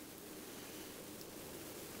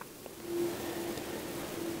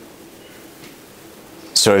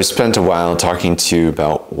 So I've spent a while talking to you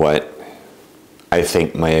about what I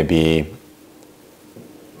think might be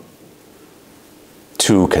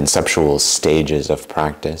two conceptual stages of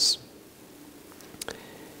practice.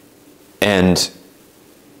 And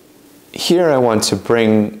here I want to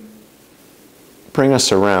bring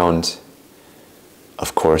us around,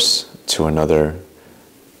 of course, to another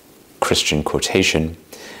Christian quotation.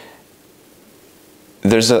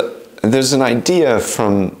 There's an idea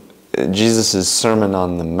from Jesus' Sermon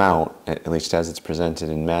on the Mount, at least as it's presented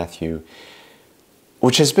in Matthew,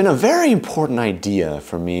 which has been a very important idea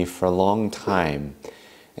for me for a long time,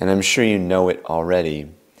 and I'm sure you know it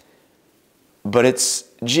already. But it's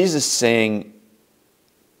Jesus saying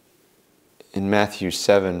in Matthew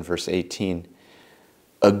 7, verse 18,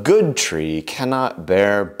 "A good tree cannot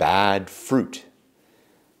bear bad fruit,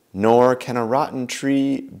 nor can a rotten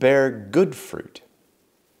tree bear good fruit.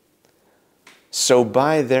 So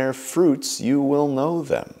by their fruits you will know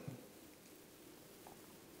them."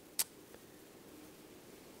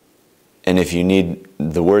 And if you need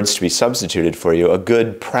the words to be substituted for you, a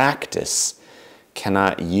good practice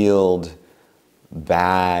cannot yield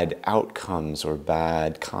bad outcomes or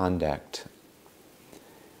bad conduct.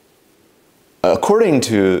 According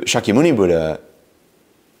to Shakyamuni Buddha,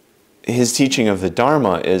 his teaching of the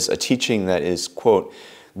Dharma is a teaching that is, quote,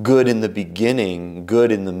 good in the beginning,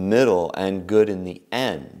 good in the middle, and good in the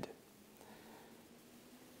end.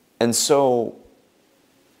 And so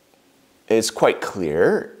it's quite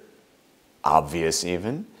clear, obvious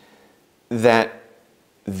even, that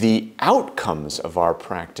the outcomes of our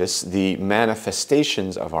practice, the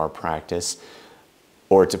manifestations of our practice,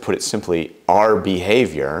 or to put it simply, our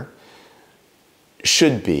behavior,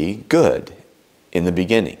 should be good in the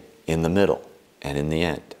beginning, in the middle, and in the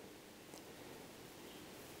end.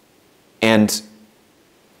 And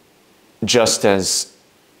just as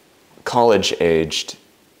college-aged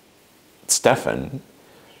Stefan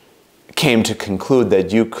came to conclude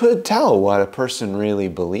that you could tell what a person really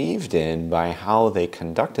believed in by how they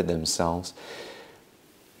conducted themselves,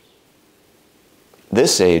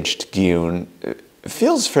 this aged Giun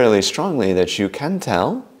feels fairly strongly that you can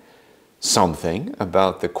tell something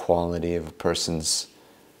about the quality of a person's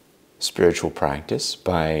spiritual practice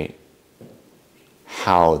by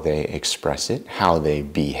how they express it, how they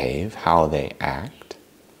behave, how they act.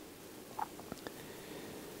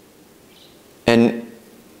 And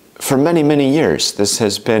for many, many years, this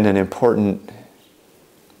has been an important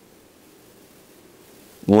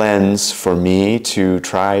lens for me to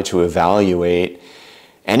try to evaluate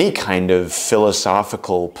any kind of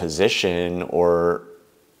philosophical position or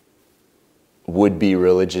would-be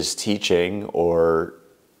religious teaching or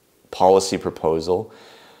policy proposal.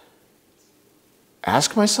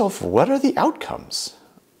 Ask myself, what are the outcomes?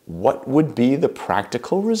 What would be the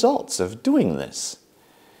practical results of doing this?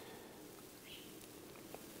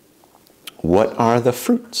 What are the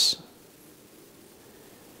fruits?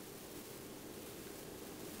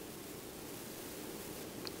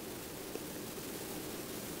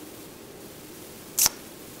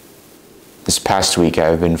 This past week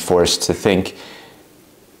I've been forced to think,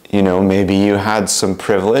 maybe you had some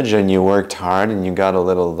privilege and you worked hard and you got a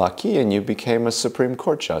little lucky and you became a Supreme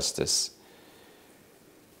Court justice.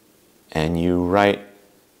 And you write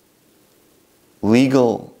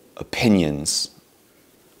legal opinions,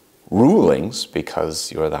 rulings,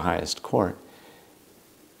 because you're the highest court,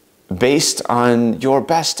 based on your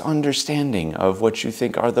best understanding of what you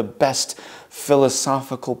think are the best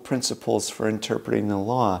philosophical principles for interpreting the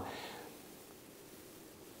law.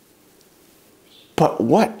 But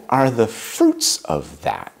what are the fruits of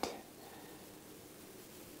that?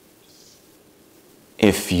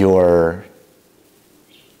 If your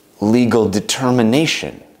legal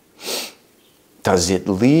determination,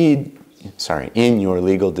 in your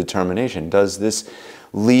legal determination, does this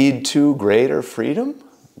lead to greater freedom,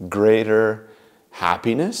 greater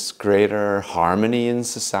happiness, greater harmony in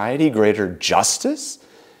society, greater justice?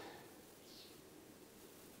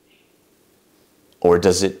 Or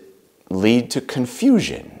does it lead to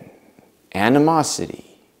confusion,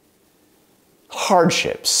 animosity,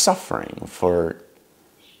 hardship, suffering for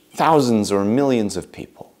thousands or millions of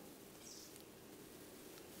people?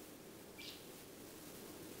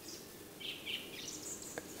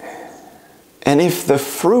 And if the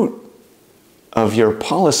fruit of your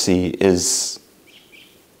policy is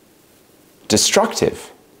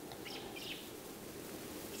destructive,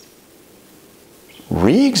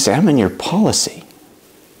 re-examine your policy.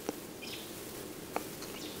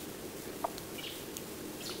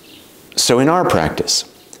 So in our practice,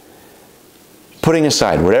 putting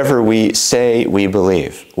aside whatever we say we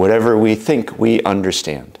believe, whatever we think we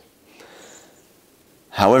understand,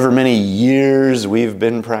 however many years we've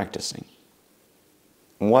been practicing,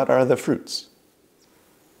 what are the fruits?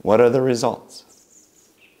 What are the results?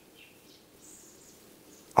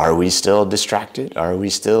 Are we still distracted? Are we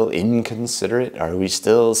still inconsiderate? Are we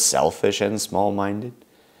still selfish and small-minded?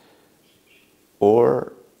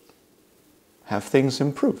 Or have things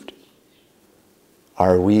improved?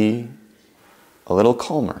 Are we a little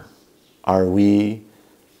calmer? Are we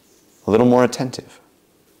a little more attentive?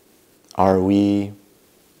 Are we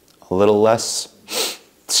a little less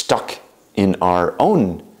stuck in our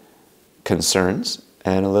own concerns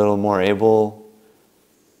and a little more able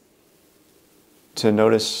to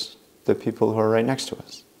notice the people who are right next to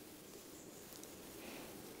us?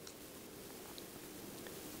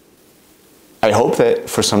 I hope that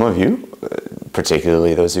for some of you,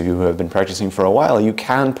 particularly those of you who have been practicing for a while, you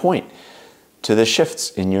can point to the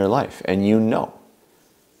shifts in your life and you know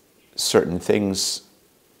certain things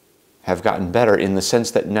have gotten better in the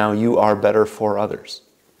sense that now you are better for others.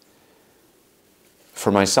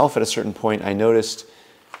 for myself at a certain point, I noticed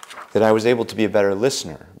that I was able to be a better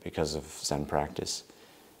listener because of Zen practice.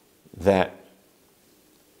 That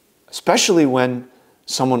especially when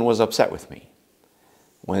someone was upset with me,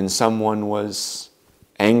 when someone was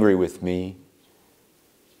angry with me,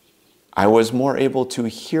 I was more able to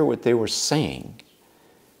hear what they were saying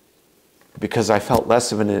because I felt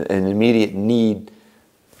less of an immediate need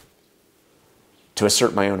to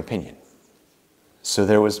assert my own opinion. So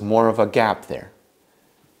there was more of a gap there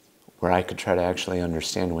where I could try to actually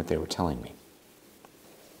understand what they were telling me.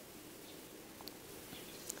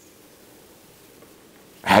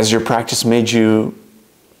 Has your practice made you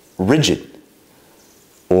rigid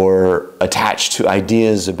or attached to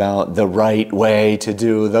ideas about the right way to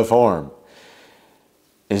do the form?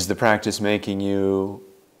 Is the practice making you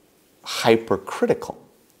hypercritical?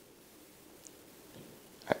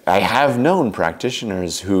 I have known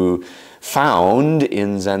practitioners who found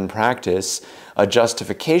in Zen practice a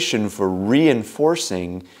justification for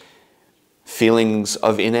reinforcing feelings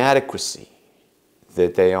of inadequacy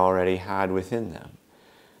that they already had within them.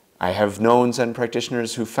 I have known Zen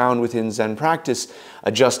practitioners who found within Zen practice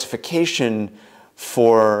a justification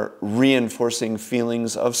for reinforcing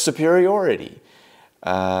feelings of superiority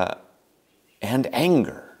and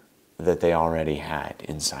anger that they already had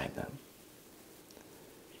inside them.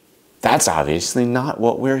 That's obviously not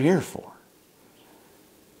what we're here for.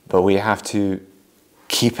 But we have to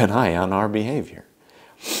keep an eye on our behavior.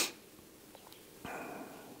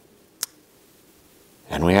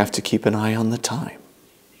 And we have to keep an eye on the time.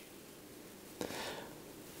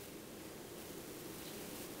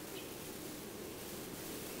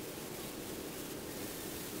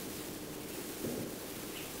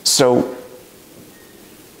 So,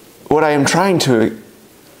 what I am trying to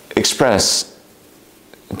express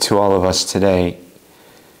to all of us today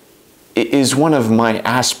is one of my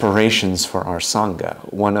aspirations for our Sangha,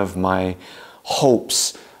 one of my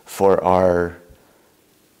hopes for our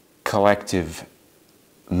collective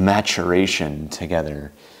maturation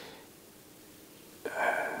together.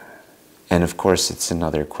 And of course, it's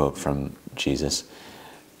another quote from Jesus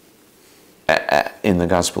in the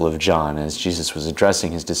Gospel of John, as Jesus was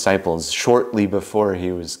addressing his disciples shortly before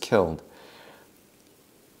he was killed.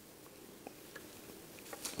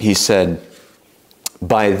 He said,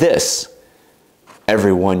 "By this,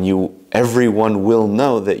 everyone will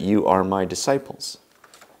know that you are my disciples,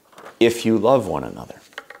 if you love one another."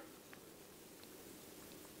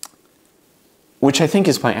 Which I think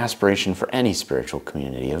is my aspiration for any spiritual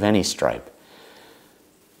community of any stripe.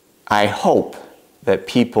 I hope that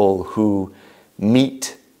people who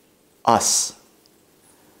meet us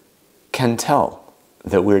can tell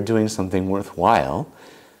that we're doing something worthwhile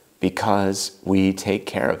because we take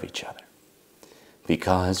care of each other,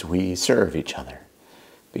 because we serve each other,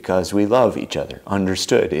 because we love each other,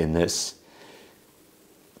 understood in this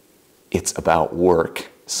it's about work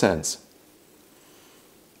sense.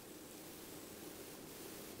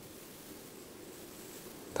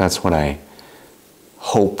 That's what I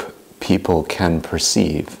hope people can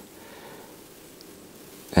perceive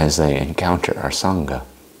as they encounter our Sangha.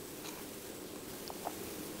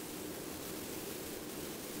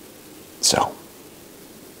 So,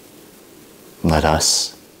 let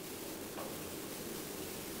us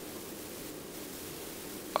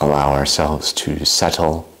allow ourselves to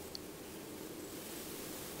settle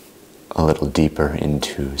a little deeper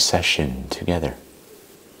into session together.